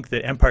 I think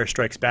that Empire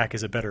Strikes Back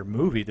is a better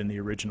movie than the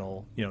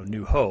original,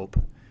 New Hope.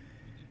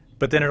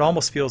 But then it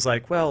almost feels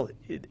like, well,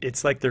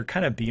 it's like they're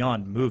kind of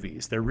beyond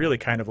movies. They're really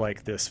kind of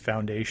like this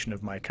foundation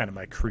of my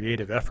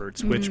creative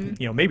efforts, which,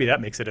 maybe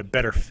that makes it a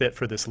better fit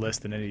for this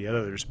list than any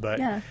others. But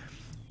Yeah.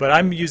 but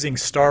I'm using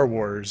Star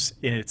Wars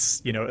in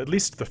its, at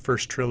least the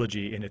first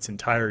trilogy in its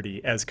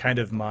entirety, as kind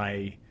of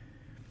my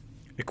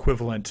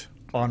equivalent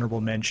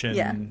honorable mention.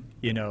 Yeah.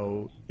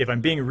 If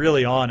I'm being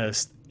really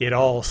honest, it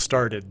all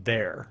started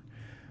there.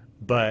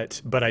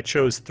 But I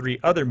chose 3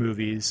 other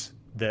movies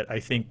that I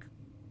think,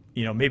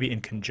 maybe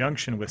in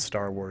conjunction with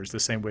Star Wars, the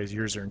same way as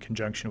yours are in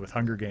conjunction with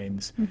Hunger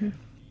Games,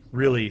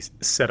 really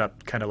set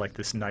up kind of like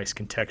this nice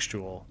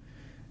contextual,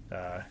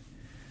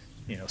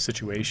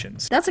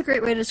 situations. That's a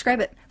great way to describe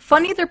it.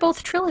 Funny, they're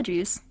both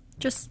trilogies.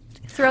 Just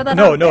throw that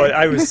No, out no, there.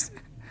 I was,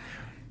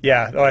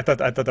 yeah. Oh, I thought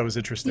that was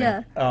interesting.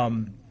 Yeah.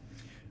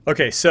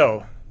 Okay,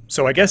 so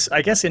I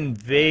guess in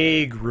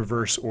vague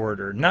reverse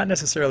order, not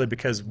necessarily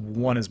because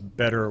one is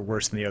better or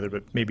worse than the other,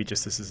 but maybe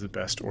just this is the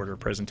best order of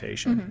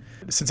presentation.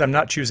 Since I'm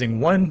not choosing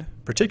one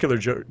particular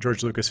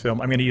George Lucas film,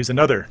 I'm going to use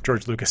another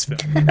George Lucas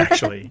film,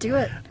 actually. Do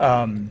it.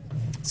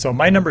 So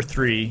my number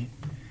 3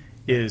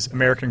 is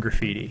American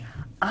Graffiti,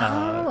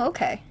 Oh,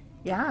 okay.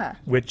 Yeah.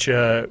 which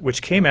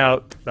came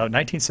out about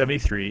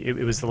 1973.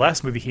 It was the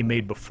last movie he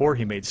made before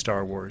he made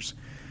Star Wars.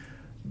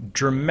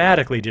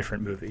 Dramatically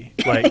different movie,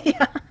 like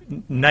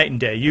night and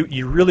day.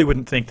 You really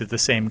wouldn't think that the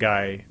same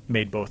guy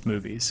made both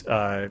movies.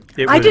 I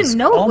didn't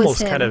know it was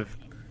almost him. kind of.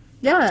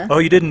 Yeah. Oh,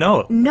 you didn't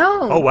know?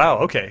 No. Oh, wow.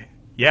 Okay.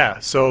 Yeah.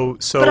 So.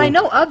 But I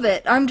know of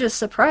it. I'm just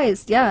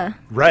surprised. Yeah.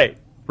 Right.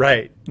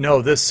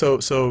 No, this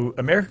so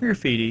American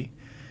Graffiti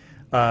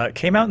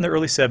came out in the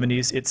early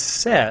 70s. It's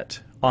set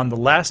on the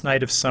last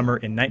night of summer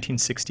in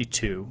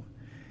 1962,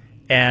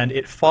 and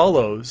it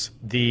follows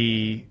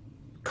the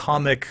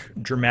comic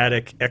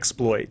dramatic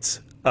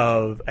exploits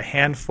of a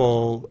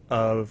handful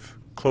of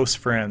close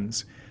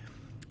friends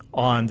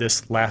on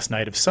this last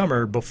night of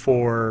summer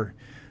before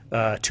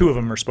 2 of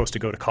them are supposed to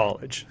go to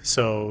college.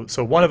 So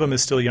one of them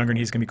is still younger and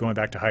he's going to be going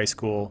back to high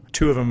school.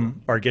 2 of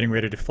them are getting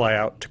ready to fly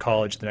out to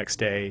college the next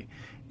day.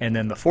 And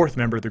then the 4th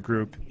member of the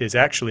group is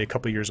actually a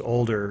couple years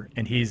older,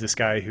 and he's this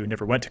guy who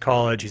never went to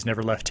college, he's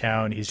never left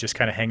town, he's just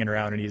kind of hanging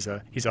around, and he's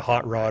a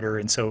hot rodder,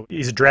 and so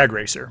he's a drag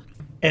racer.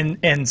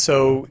 And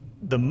so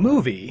the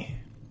movie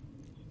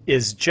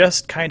is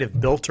just kind of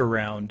built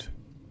around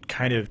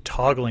kind of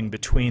toggling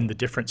between the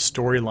different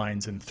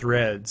storylines and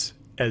threads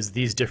as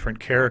these different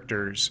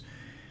characters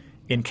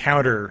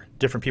encounter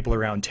different people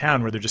around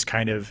town, where they're just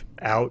kind of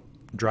out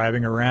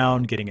driving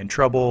around, getting in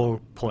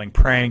trouble, pulling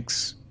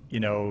pranks,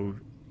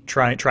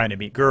 trying to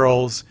meet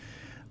girls.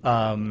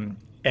 And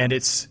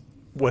it's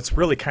what's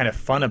really kind of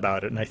fun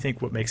about it, and I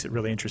think what makes it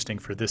really interesting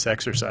for this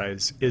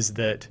exercise, is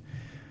that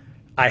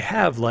I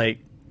have like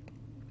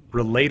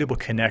relatable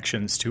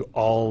connections to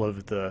all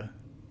of the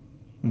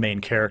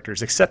main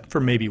characters, except for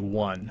maybe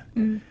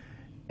one.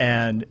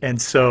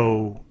 And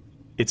so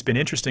it's been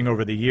interesting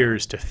over the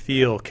years to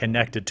feel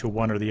connected to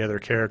one or the other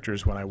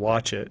characters when I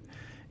watch it.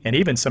 And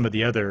even some of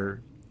the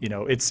other,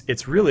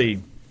 it's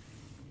really,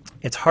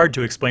 it's hard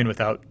to explain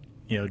without,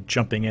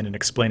 jumping in and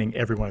explaining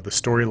every one of the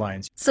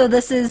storylines. So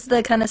this is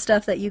the kind of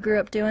stuff that you grew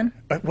up doing?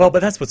 Well,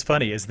 but that's what's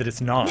funny is that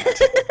it's not.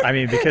 I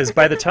mean, because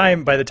by the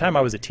time I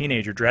was a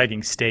teenager,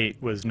 Dragging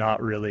State was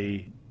not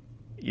really,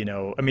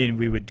 I mean,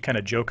 we would kind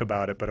of joke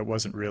about it, but it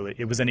wasn't really,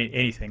 it was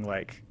anything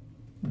like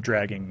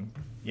dragging,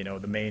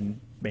 the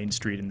main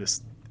street in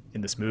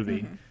this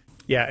movie.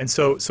 Yeah, and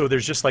so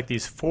there's just like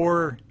these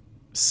 4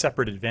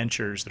 separate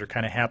adventures that are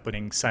kind of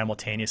happening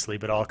simultaneously,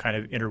 but all kind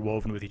of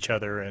interwoven with each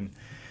other, and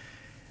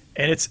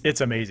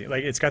it's amazing.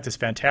 Like, it's got this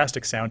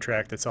fantastic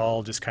soundtrack that's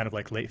all just kind of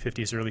like late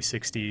 50s, early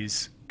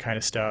 60s kind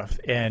of stuff,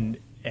 and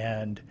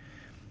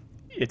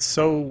it's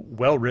so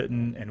well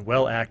written and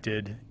well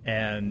acted,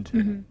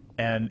 and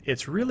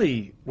it's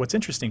really, what's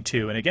interesting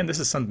too, and again, this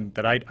is something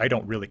that I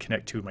don't really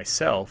connect to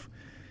myself,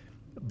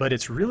 but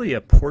it's really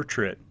a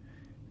portrait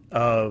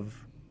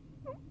of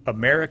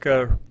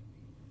America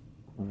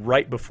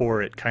right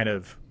before it kind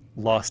of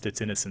lost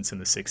its innocence in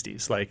the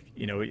 60s. Like,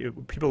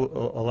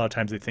 people, a lot of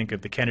times they think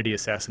of the Kennedy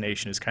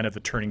assassination as kind of the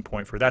turning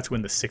point for that's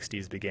when the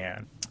 60s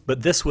began.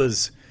 But this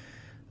was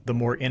the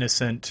more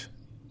innocent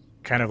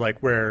kind of like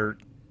where,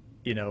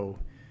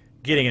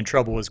 getting in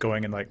trouble was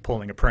going and like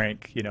pulling a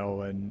prank,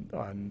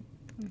 and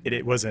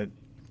it wasn't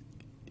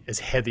as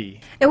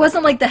heavy. It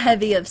wasn't like the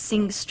heavy of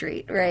Sing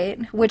Street,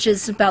 right? Which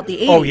is about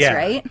the 80s, oh, yeah.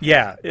 right?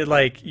 Yeah,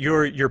 like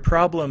your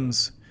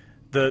problems,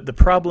 the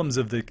problems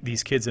of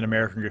these kids in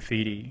American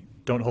Graffiti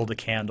don't hold a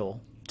candle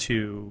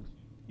to,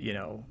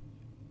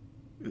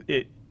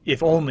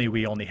 if only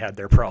we only had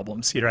their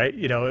problems, right?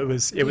 It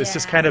was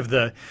just kind of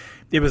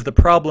it was the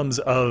problems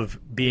of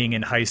being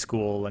in high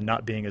school and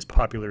not being as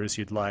popular as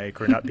you'd like,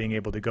 or not being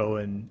able to go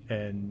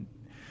and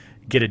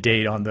get a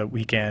date on the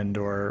weekend,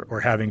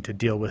 or having to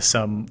deal with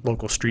some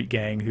local street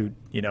gang who,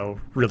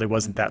 really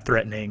wasn't that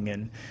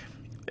threatening.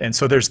 And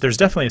so there's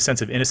definitely a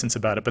sense of innocence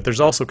about it, but there's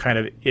also kind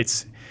of,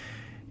 it's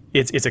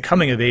a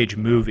coming of age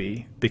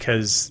movie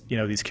because,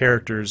 these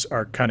characters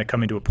are kind of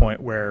coming to a point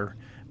where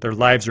their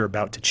lives are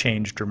about to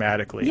change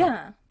dramatically.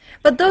 Yeah.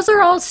 But those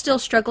are all still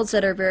struggles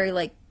that are very,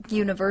 like,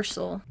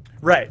 universal.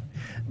 Right.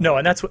 No,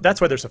 and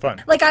that's why they're so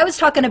fun. Like, I was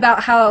talking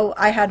about how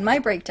I had my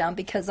breakdown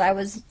because I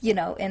was,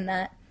 in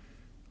that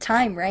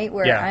time, right,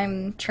 where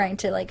I'm trying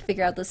to, like,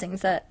 figure out those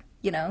things that,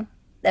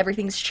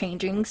 everything's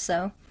changing,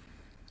 so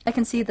I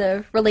can see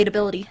the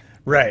relatability.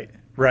 Right.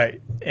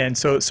 And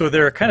so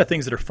there are kind of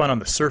things that are fun on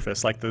the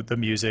surface, like the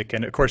music,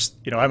 and of course,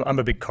 I'm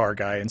a big car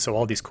guy, and so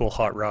all these cool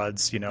hot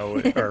rods,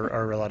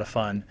 are a lot of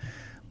fun.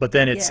 But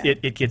then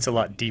it gets a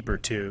lot deeper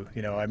too.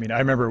 I mean, I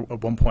remember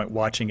at one point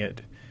watching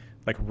it,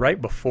 like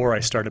right before I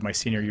started my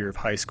senior year of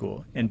high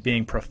school, and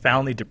being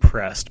profoundly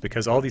depressed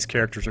because all these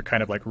characters are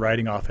kind of like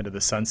riding off into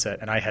the sunset,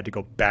 and I had to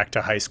go back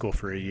to high school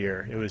for a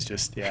year. It was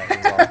just, it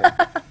was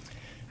awful.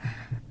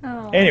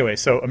 Oh. Anyway,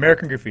 so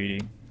American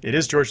Graffiti, it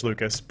is George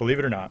Lucas, believe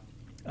it or not.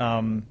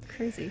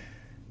 Crazy.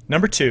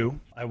 Number 2,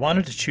 I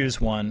wanted to choose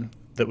one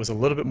that was a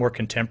little bit more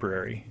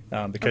contemporary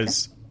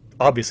because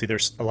obviously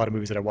there's a lot of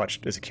movies that I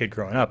watched as a kid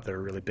growing up that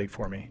are really big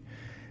for me.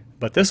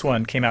 But this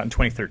one came out in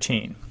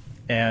 2013,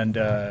 and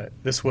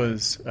this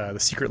was The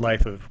Secret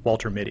Life of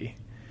Walter Mitty.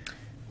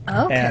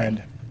 Okay.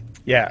 And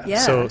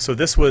so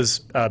this was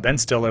Ben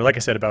Stiller, like I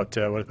said, about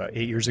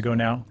 8 years ago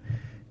now,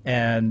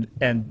 and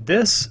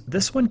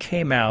this one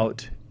came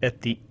out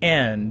at the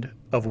end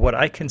of what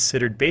I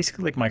considered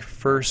basically like my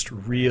first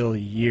real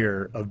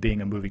year of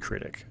being a movie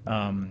critic.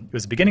 It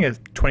was the beginning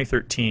of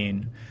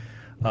 2013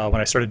 when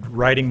I started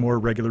writing more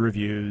regular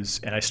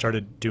reviews, and I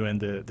started doing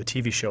the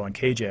TV show on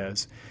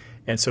KJazz.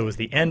 And so it was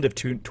the end of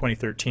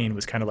 2013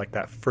 was kind of like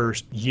that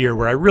first year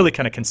where I really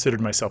kind of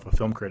considered myself a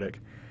film critic.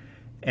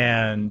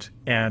 And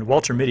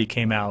Walter Mitty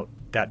came out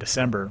that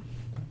December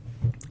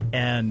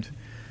and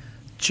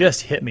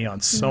just hit me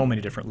on so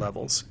many different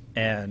levels.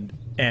 And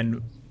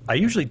I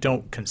usually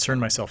don't concern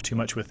myself too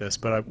much with this,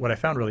 but what I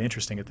found really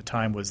interesting at the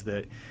time was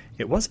that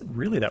it wasn't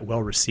really that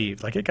well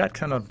received. Like, it got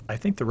kind of, I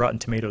think the Rotten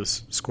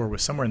Tomatoes score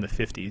was somewhere in the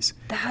 50s.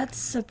 That's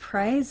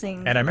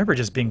surprising. And I remember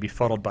just being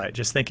befuddled by it,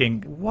 just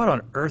thinking, what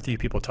on earth are you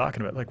people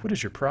talking about? Like, what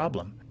is your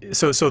problem?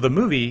 So the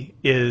movie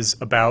is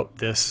about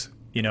this,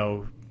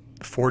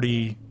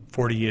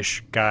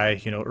 40-ish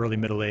guy, early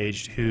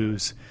middle-aged,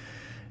 he's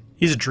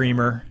a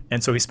dreamer,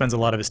 and so he spends a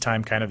lot of his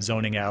time kind of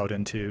zoning out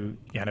into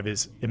kind of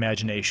his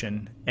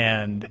imagination.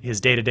 And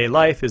his day-to-day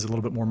life is a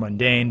little bit more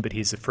mundane, but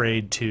he's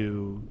afraid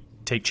to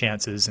take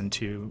chances and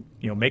to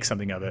make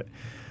something of it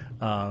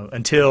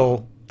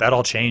until that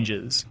all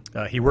changes.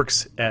 He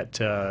works at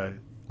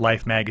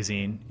Life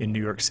magazine in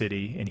New York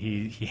City, and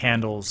he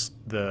handles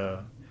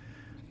the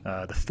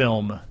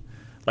film,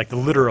 like the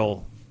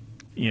literal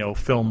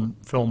film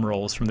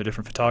rolls from the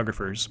different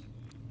photographers.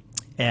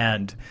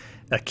 And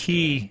a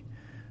key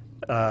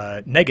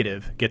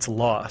negative gets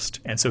lost,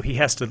 and so he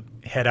has to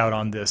head out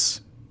on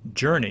this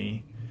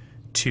journey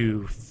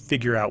to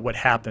figure out what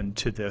happened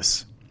to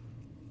this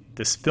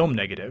film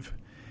negative,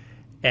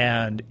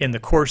 and in the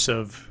course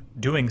of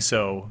doing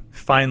so,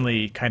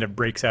 finally kind of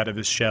breaks out of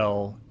his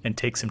shell and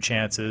takes some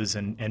chances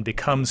and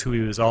becomes who he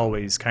was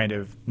always kind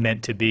of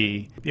meant to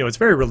be. It's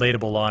very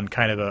relatable on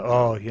kind of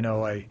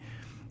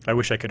I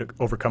wish I could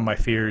overcome my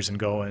fears and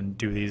go and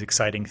do these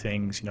exciting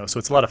things, So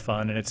it's a lot of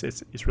fun, and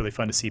it's really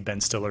fun to see Ben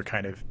Stiller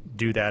kind of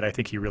do that. I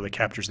think he really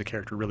captures the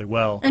character really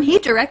well. And he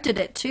directed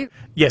it too.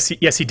 Yes,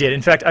 he did.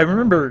 In fact, I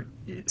remember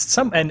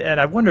and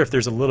I wonder if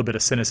there's a little bit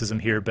of cynicism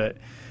here, but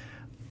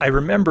I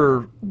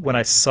remember when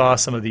I saw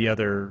some of the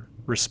other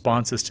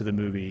responses to the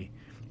movie,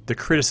 the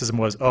criticism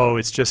was,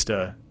 it's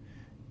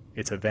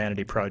a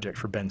vanity project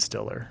for Ben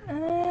Stiller.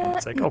 And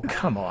it's like, oh,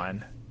 come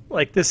on.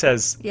 Like, this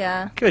has,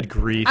 good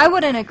grief. I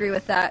wouldn't agree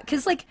with that,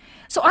 because,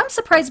 so I'm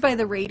surprised by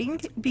the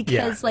rating,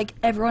 because,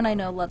 everyone I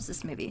know loves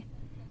this movie.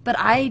 But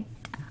I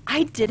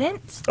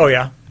didn't. Oh,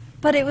 yeah?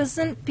 But it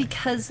wasn't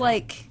because,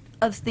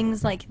 of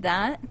things like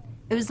that.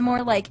 It was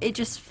more it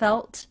just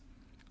felt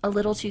a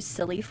little too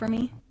silly for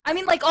me. I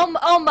mean,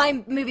 all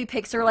my movie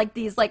picks are,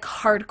 these,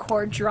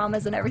 hardcore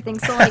dramas and everything,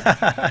 so,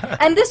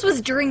 and this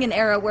was during an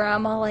era where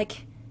I'm all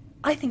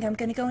I think I'm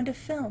gonna go into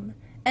film.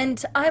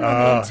 And I'm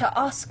only into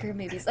Oscar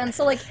movies. And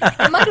so, it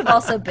might have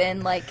also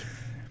been,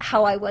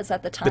 how I was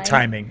at the time. The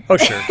timing. Oh,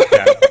 sure.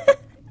 Yeah.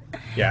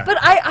 Yeah. But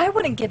I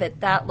wouldn't give it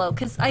that low,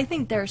 because I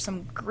think there are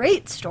some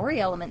great story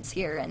elements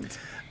here. And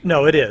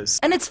no, it is.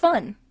 And it's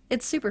fun.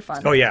 It's super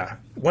fun. Oh, yeah.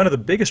 One of the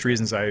biggest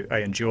reasons I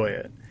enjoy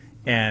it,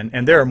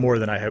 and there are more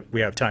than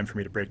we have time for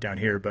me to break down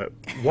here, but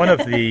one of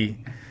the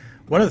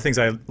things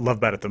I love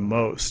about it the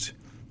most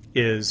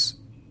is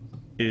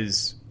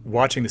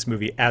watching this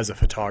movie as a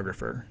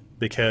photographer.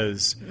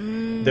 Because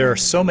there are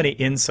so many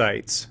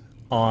insights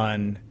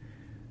on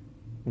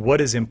what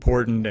is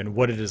important and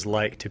what it is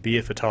like to be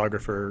a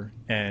photographer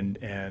and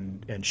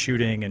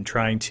shooting and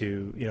trying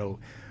to,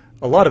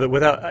 a lot of it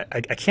without, I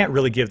can't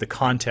really give the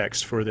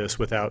context for this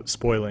without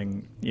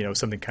spoiling,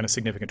 something kind of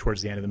significant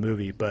towards the end of the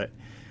movie. But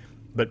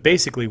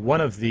basically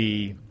one of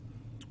the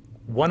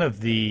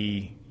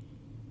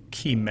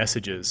key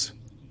messages,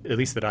 at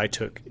least that I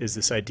took, is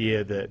this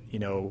idea that,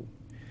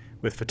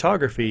 with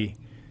photography,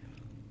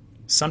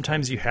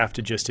 sometimes you have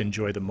to just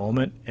enjoy the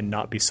moment and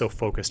not be so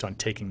focused on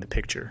taking the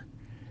picture.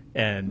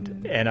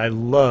 And I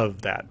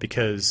love that,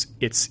 because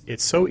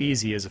it's so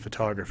easy as a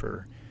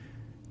photographer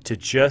to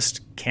just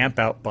camp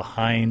out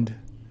behind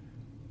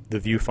the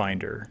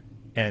viewfinder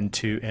and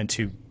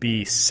to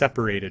be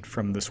separated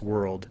from this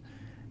world.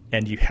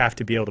 And you have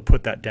to be able to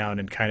put that down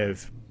and kind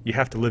of, you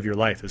have to live your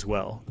life as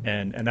well.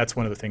 And that's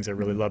one of the things I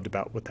really loved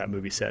about what that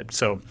movie said.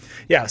 So,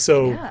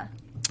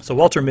 So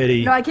Walter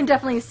Mitty. No, I can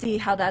definitely see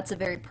how that's a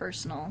very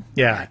personal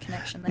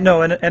connection there.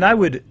 No, and I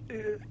would,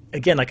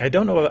 again, I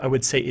don't know, I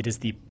would say it is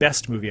the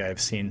best movie I have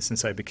seen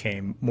since I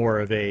became more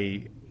of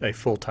a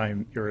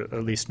full-time, or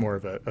at least more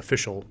of an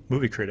official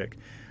movie critic.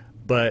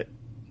 But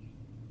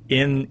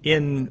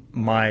in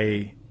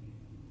my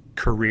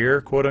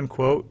career, quote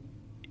unquote,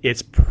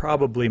 it's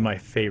probably my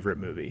favorite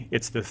movie.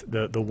 It's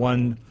the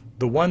one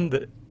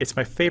that, it's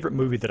my favorite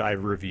movie that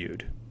I've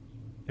reviewed,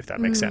 if that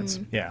makes sense.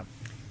 Yeah.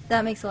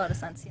 That makes a lot of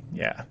sense.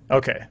 Yeah.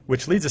 Okay.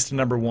 Which leads us to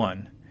number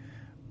one,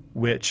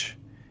 which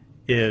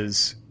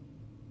is,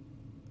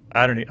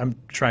 I'm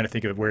trying to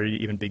think of where you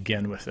even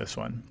begin with this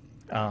one.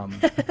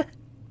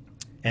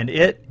 And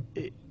it,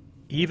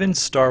 even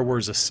Star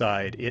Wars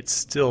aside, it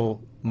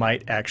still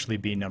might actually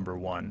be number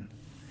one.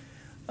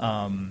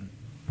 And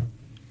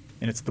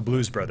it's the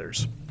Blues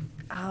Brothers.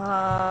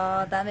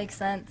 Oh, that makes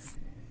sense.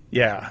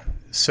 Yeah.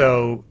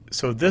 So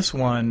this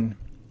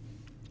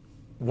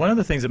one of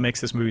the things that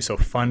makes this movie so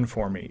fun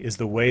for me is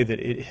the way that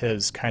it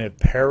has kind of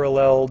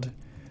paralleled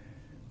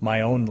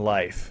my own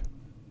life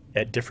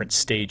at different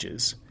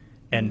stages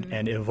and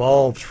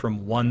evolved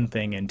from one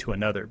thing into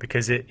another,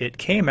 because it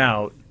came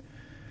out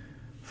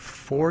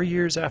 4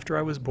 years after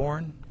I was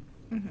born.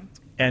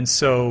 And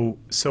so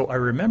I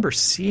remember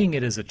seeing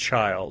it as a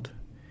child.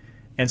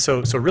 And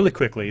so really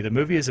quickly, the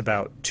movie is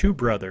about two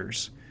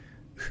brothers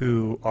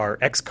who are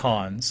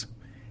ex-cons,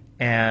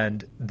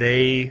 and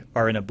they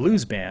are in a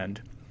blues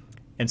band.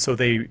 And so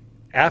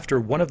after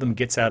one of them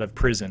gets out of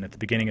prison at the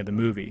beginning of the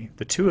movie,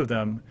 the two of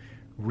them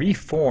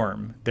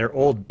reform their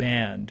old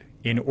band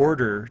in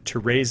order to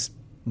raise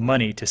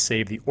money to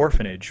save the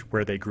orphanage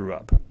where they grew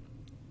up.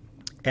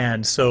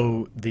 And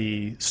so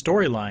the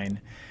storyline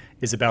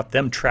is about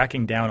them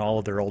tracking down all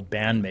of their old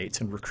bandmates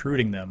and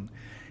recruiting them,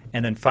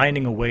 and then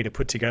finding a way to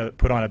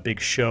put on a big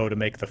show to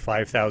make the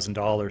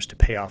 $5,000 to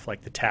pay off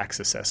the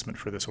tax assessment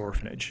for this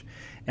orphanage.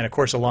 And of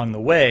course, along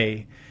the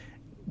way,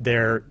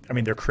 they're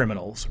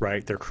criminals,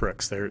 right? They're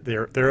crooks. They're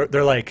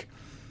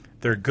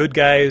good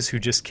guys who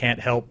just can't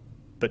help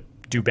but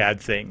do bad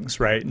things,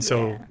 right? And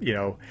so,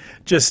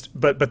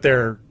 but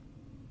they're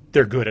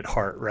good at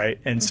heart, right?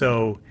 And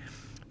so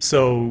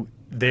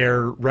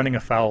they're running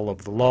afoul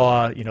of the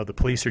law. The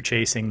police are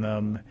chasing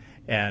them,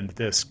 and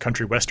this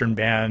country western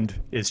band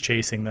is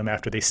chasing them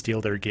after they steal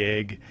their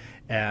gig,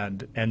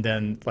 and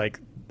then like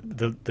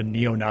the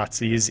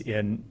neo-Nazis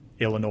in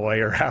Illinois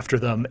are after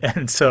them,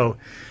 and so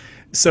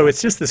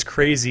it's just this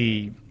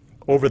crazy,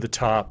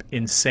 over-the-top,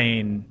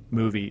 insane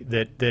movie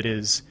that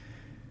is,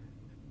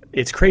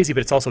 it's crazy,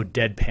 but it's also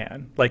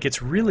deadpan. Like,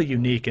 it's really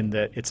unique in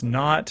that it's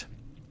not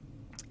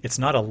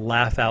a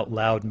laugh out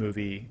loud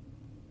movie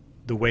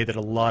the way that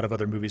a lot of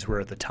other movies were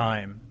at the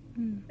time.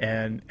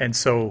 And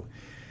so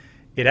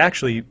it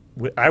actually,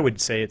 I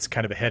would say it's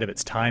kind of ahead of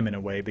its time in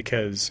a way,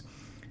 because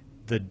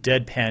the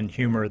deadpan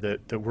humor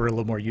that we're a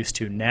little more used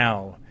to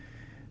now,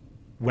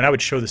 when I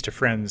would show this to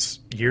friends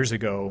years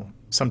ago,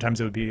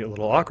 sometimes it would be a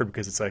little awkward,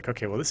 because it's like,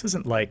 okay, well, this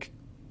isn't like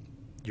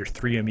your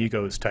Three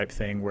Amigos type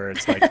thing where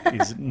it's like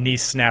these knee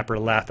snapper,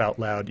 laugh out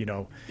loud,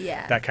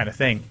 that kind of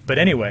thing. But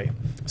anyway,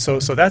 so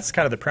that's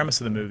kind of the premise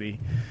of the movie.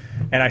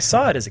 And I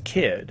saw it as a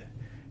kid,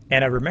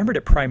 and I remembered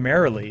it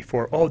primarily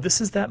for,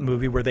 this is that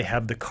movie where they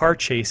have the car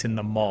chase in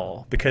the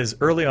mall, because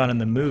early on in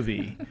the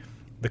movie,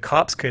 the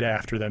cops get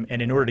after them,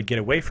 and in order to get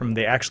away from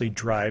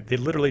them, they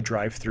literally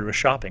drive through a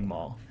shopping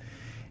mall.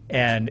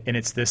 And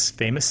it's this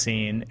famous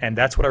scene, and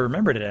that's what I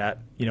remembered it at,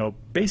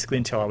 basically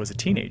until I was a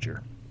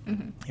teenager.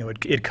 Mm-hmm.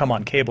 It'd come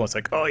on cable, and it's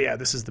like, oh yeah,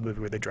 this is the movie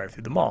where they drive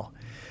through the mall.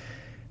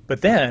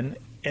 But then,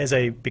 as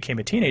I became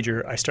a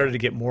teenager, I started to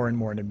get more and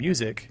more into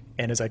music,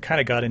 and as I kind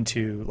of got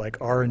into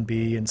like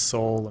R&B and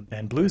soul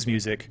and blues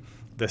music,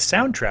 the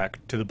soundtrack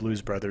to the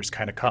Blues Brothers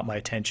kind of caught my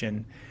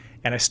attention,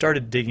 and I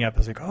started digging up. I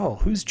was like, oh,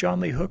 who's John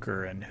Lee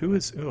Hooker, and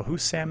who's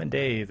Sam and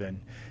Dave, and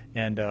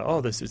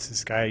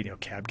this guy,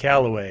 Cab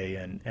Calloway,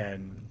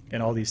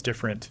 and all these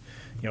different,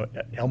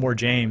 Elmore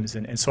James,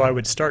 and so I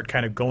would start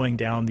kind of going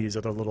down these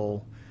other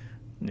little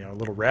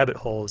rabbit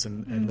holes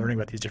and learning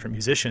about these different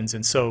musicians,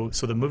 and so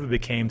the movie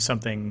became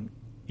something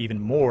even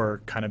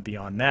more kind of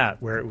beyond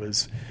that, where it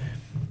was,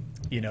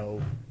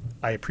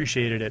 I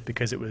appreciated it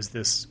because it was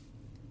this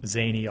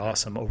zany,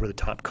 awesome,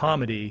 over-the-top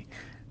comedy,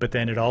 but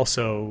then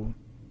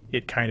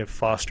it kind of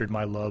fostered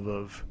my love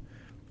of,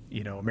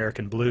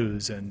 American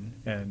blues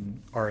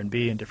and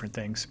R&B and different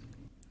things.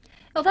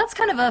 Well, that's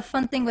kind of a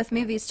fun thing with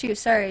movies too.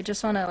 Sorry, I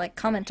just want to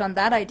comment on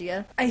that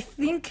idea. I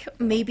think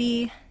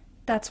maybe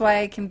that's why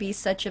I can be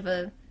such of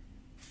a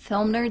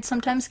film nerd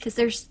sometimes, because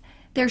there's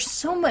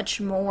so much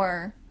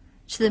more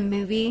to the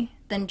movie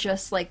than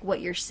just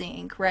what you're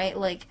seeing, right?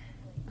 Like,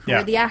 who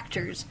are the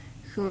actors?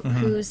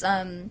 Who's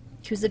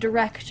the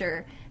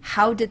director?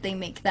 How did they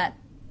make that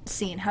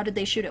scene? How did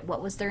they shoot it?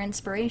 What was their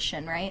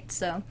inspiration, right?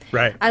 So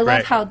I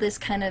love how this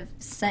kind of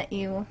sent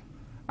you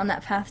on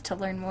that path to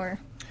learn more.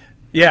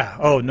 Yeah.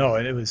 Oh no,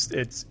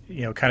 it's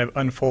kind of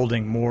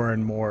unfolding more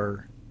and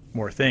more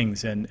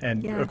things,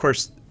 and of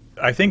course,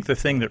 I think the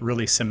thing that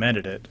really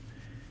cemented it,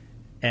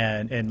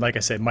 and like I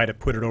said, might have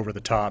put it over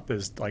the top,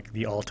 is like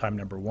the all-time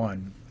number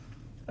one.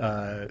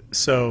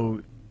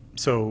 So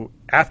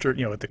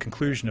after at the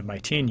conclusion of my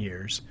teen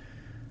years,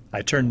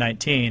 I turned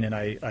 19, and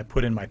I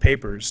put in my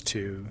papers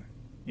to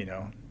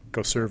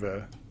go serve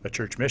a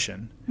church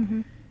mission,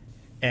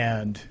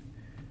 and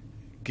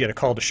get a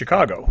call to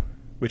Chicago,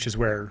 which is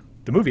where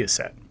the movie is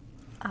set.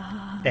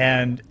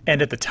 And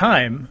at the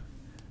time,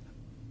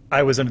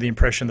 I was under the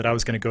impression that I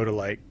was going to go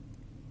to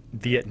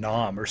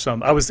Vietnam or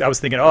some. I was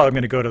thinking, I'm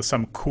going to go to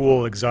some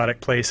cool exotic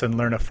place and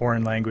learn a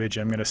foreign language.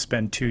 I'm going to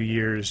spend 2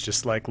 years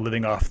just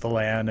living off the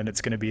land, and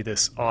it's going to be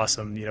this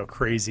awesome,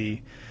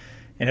 crazy,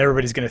 and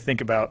everybody's going to think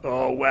about,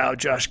 oh wow,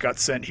 Josh got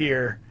sent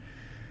here.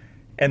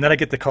 And then I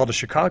get the call to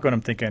Chicago, and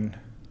I'm thinking,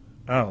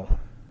 oh,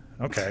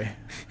 okay,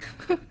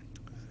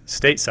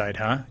 stateside,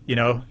 huh?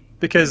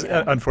 Because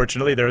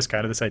unfortunately there was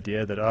kind of this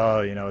idea that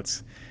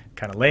it's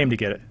kind of lame to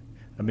get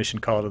a mission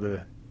call to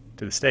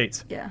the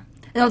States. Yeah.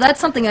 No,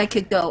 that's something I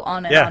could go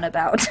on and on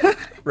about.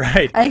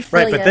 Right. I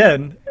feel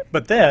right.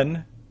 But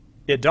then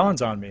it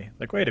dawns on me,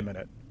 wait a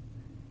minute,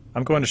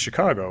 I'm going to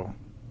Chicago,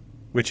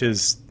 which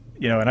is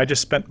and I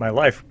just spent my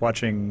life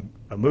watching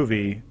a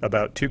movie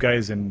about two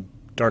guys in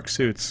dark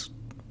suits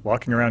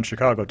walking around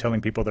Chicago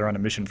telling people they're on a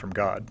mission from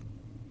God.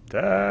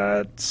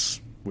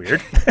 That's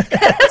weird.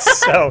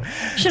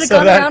 Should have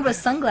gone around with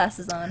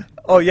sunglasses on.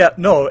 Oh yeah,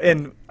 no,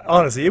 and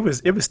honestly, it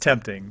was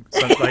tempting.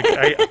 So,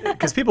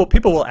 because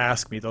people will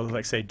ask me,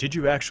 they'll say, "Did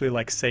you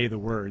actually say the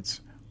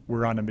words,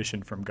 'We're on a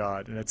mission from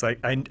God'?" And it's I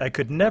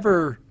could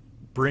never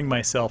bring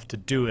myself to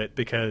do it,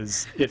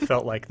 because it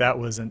felt like that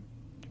wasn't,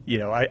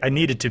 I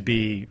needed to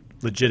be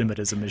legitimate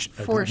as a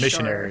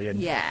missionary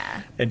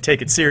and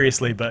take it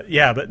seriously. But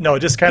no,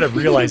 just kind of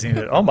realizing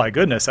that, oh my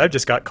goodness, I've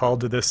just got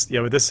called to this.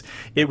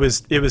 It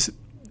was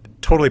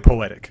totally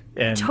poetic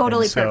and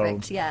totally so,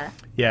 perfect.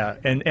 Yeah,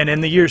 and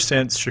in the years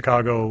since,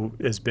 Chicago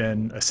has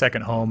been a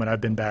second home, and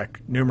I've been back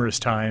numerous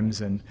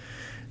times and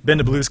been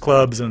to blues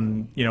clubs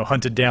and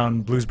hunted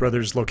down Blues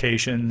Brothers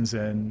locations,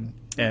 and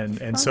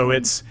so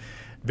it's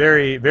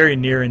very, very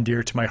near and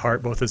dear to my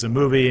heart, both as a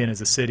movie and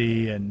as a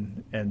city,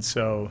 and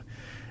so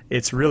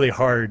it's really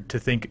hard to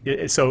think.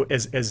 So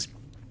as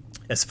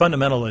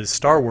fundamental as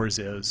Star Wars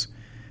is,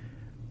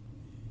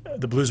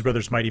 the Blues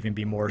Brothers might even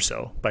be more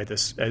so by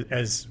this,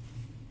 as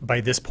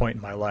by this point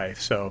in my life.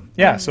 So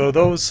yeah, so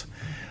those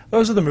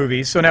are the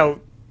movies. So now,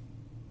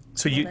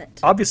 so you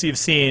obviously you've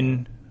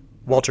seen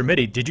Walter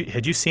Mitty.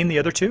 Had you seen the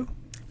other two?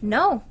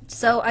 No.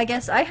 So I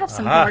guess I have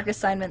some homework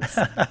assignments.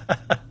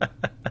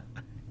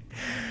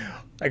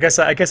 I guess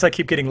I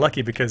keep getting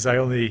lucky because I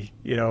only,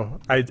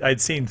 I'd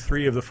seen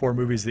 3 of the 4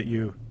 movies that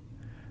you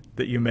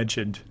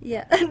mentioned.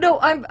 Yeah. No,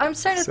 I'm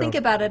starting to think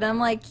about it. I'm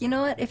like, you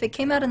know what? If it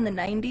came out in the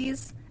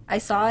 90s, I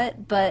saw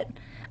it, but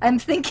I'm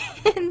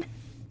thinking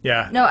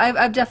Yeah. No,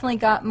 I've definitely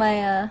got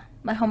my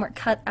my homework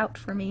cut out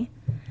for me.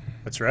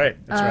 That's right.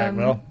 That's right.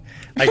 Well,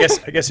 I guess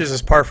this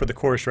is par for the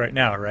course right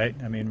now, right?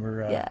 I mean,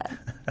 we're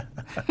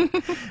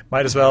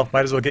might as well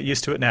get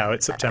used to it now.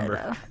 It's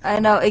September. I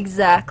know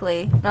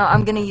exactly. No,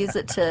 I'm going to use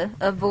it to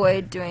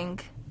avoid doing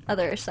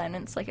other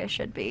assignments like I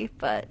should be,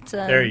 but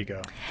there you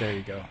go.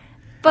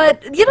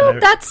 But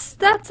that's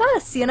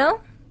us,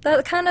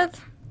 That kind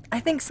of I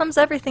think sums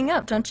everything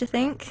up, don't you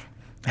think?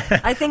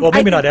 I think well,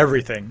 maybe not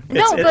everything.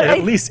 No, but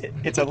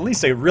it's at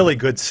least a really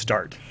good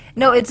start.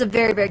 No, it's a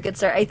very, very good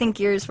start. I think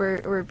yours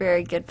were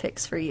very good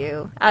picks for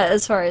you,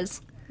 as far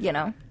as,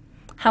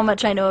 how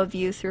much I know of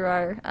you through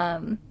our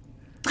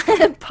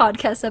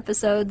podcast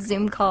episodes,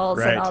 Zoom calls,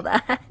 and all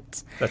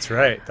that. That's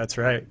right.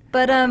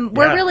 But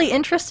we're really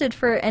interested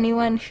for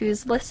anyone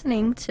who's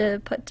listening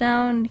to put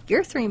down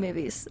your 3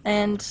 movies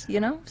and,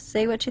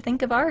 say what you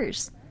think of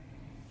ours.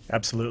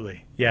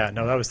 Absolutely. Yeah,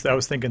 no, I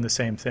was thinking the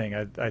same thing.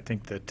 I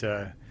think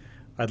that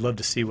I'd love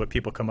to see what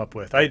people come up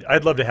with.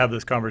 I'd love to have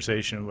this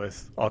conversation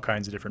with all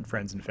kinds of different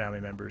friends and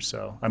family members.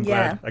 So I'm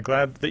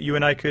glad that you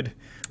and I could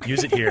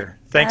use it here.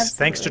 Thanks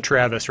to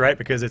Travis, right?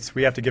 Because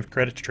we have to give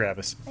credit to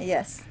Travis.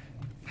 Yes.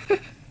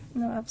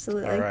 No,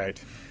 absolutely. All right.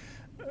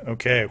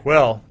 Okay.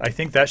 Well, I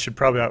think that should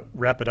probably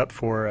wrap it up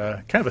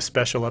for kind of a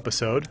special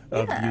episode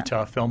of the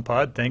Utah Film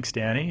Pod. Thanks,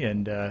 Dani,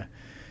 and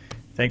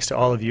thanks to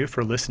all of you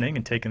for listening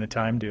and taking the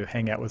time to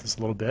hang out with us a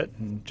little bit.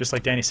 And just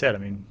like Dani said, I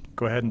mean,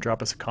 go ahead and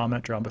drop us a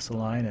comment, drop us a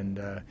line, and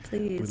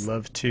we'd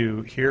love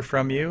to hear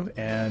from you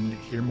and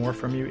hear more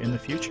from you in the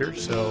future.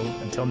 So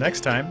until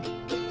next time,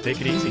 take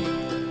it easy.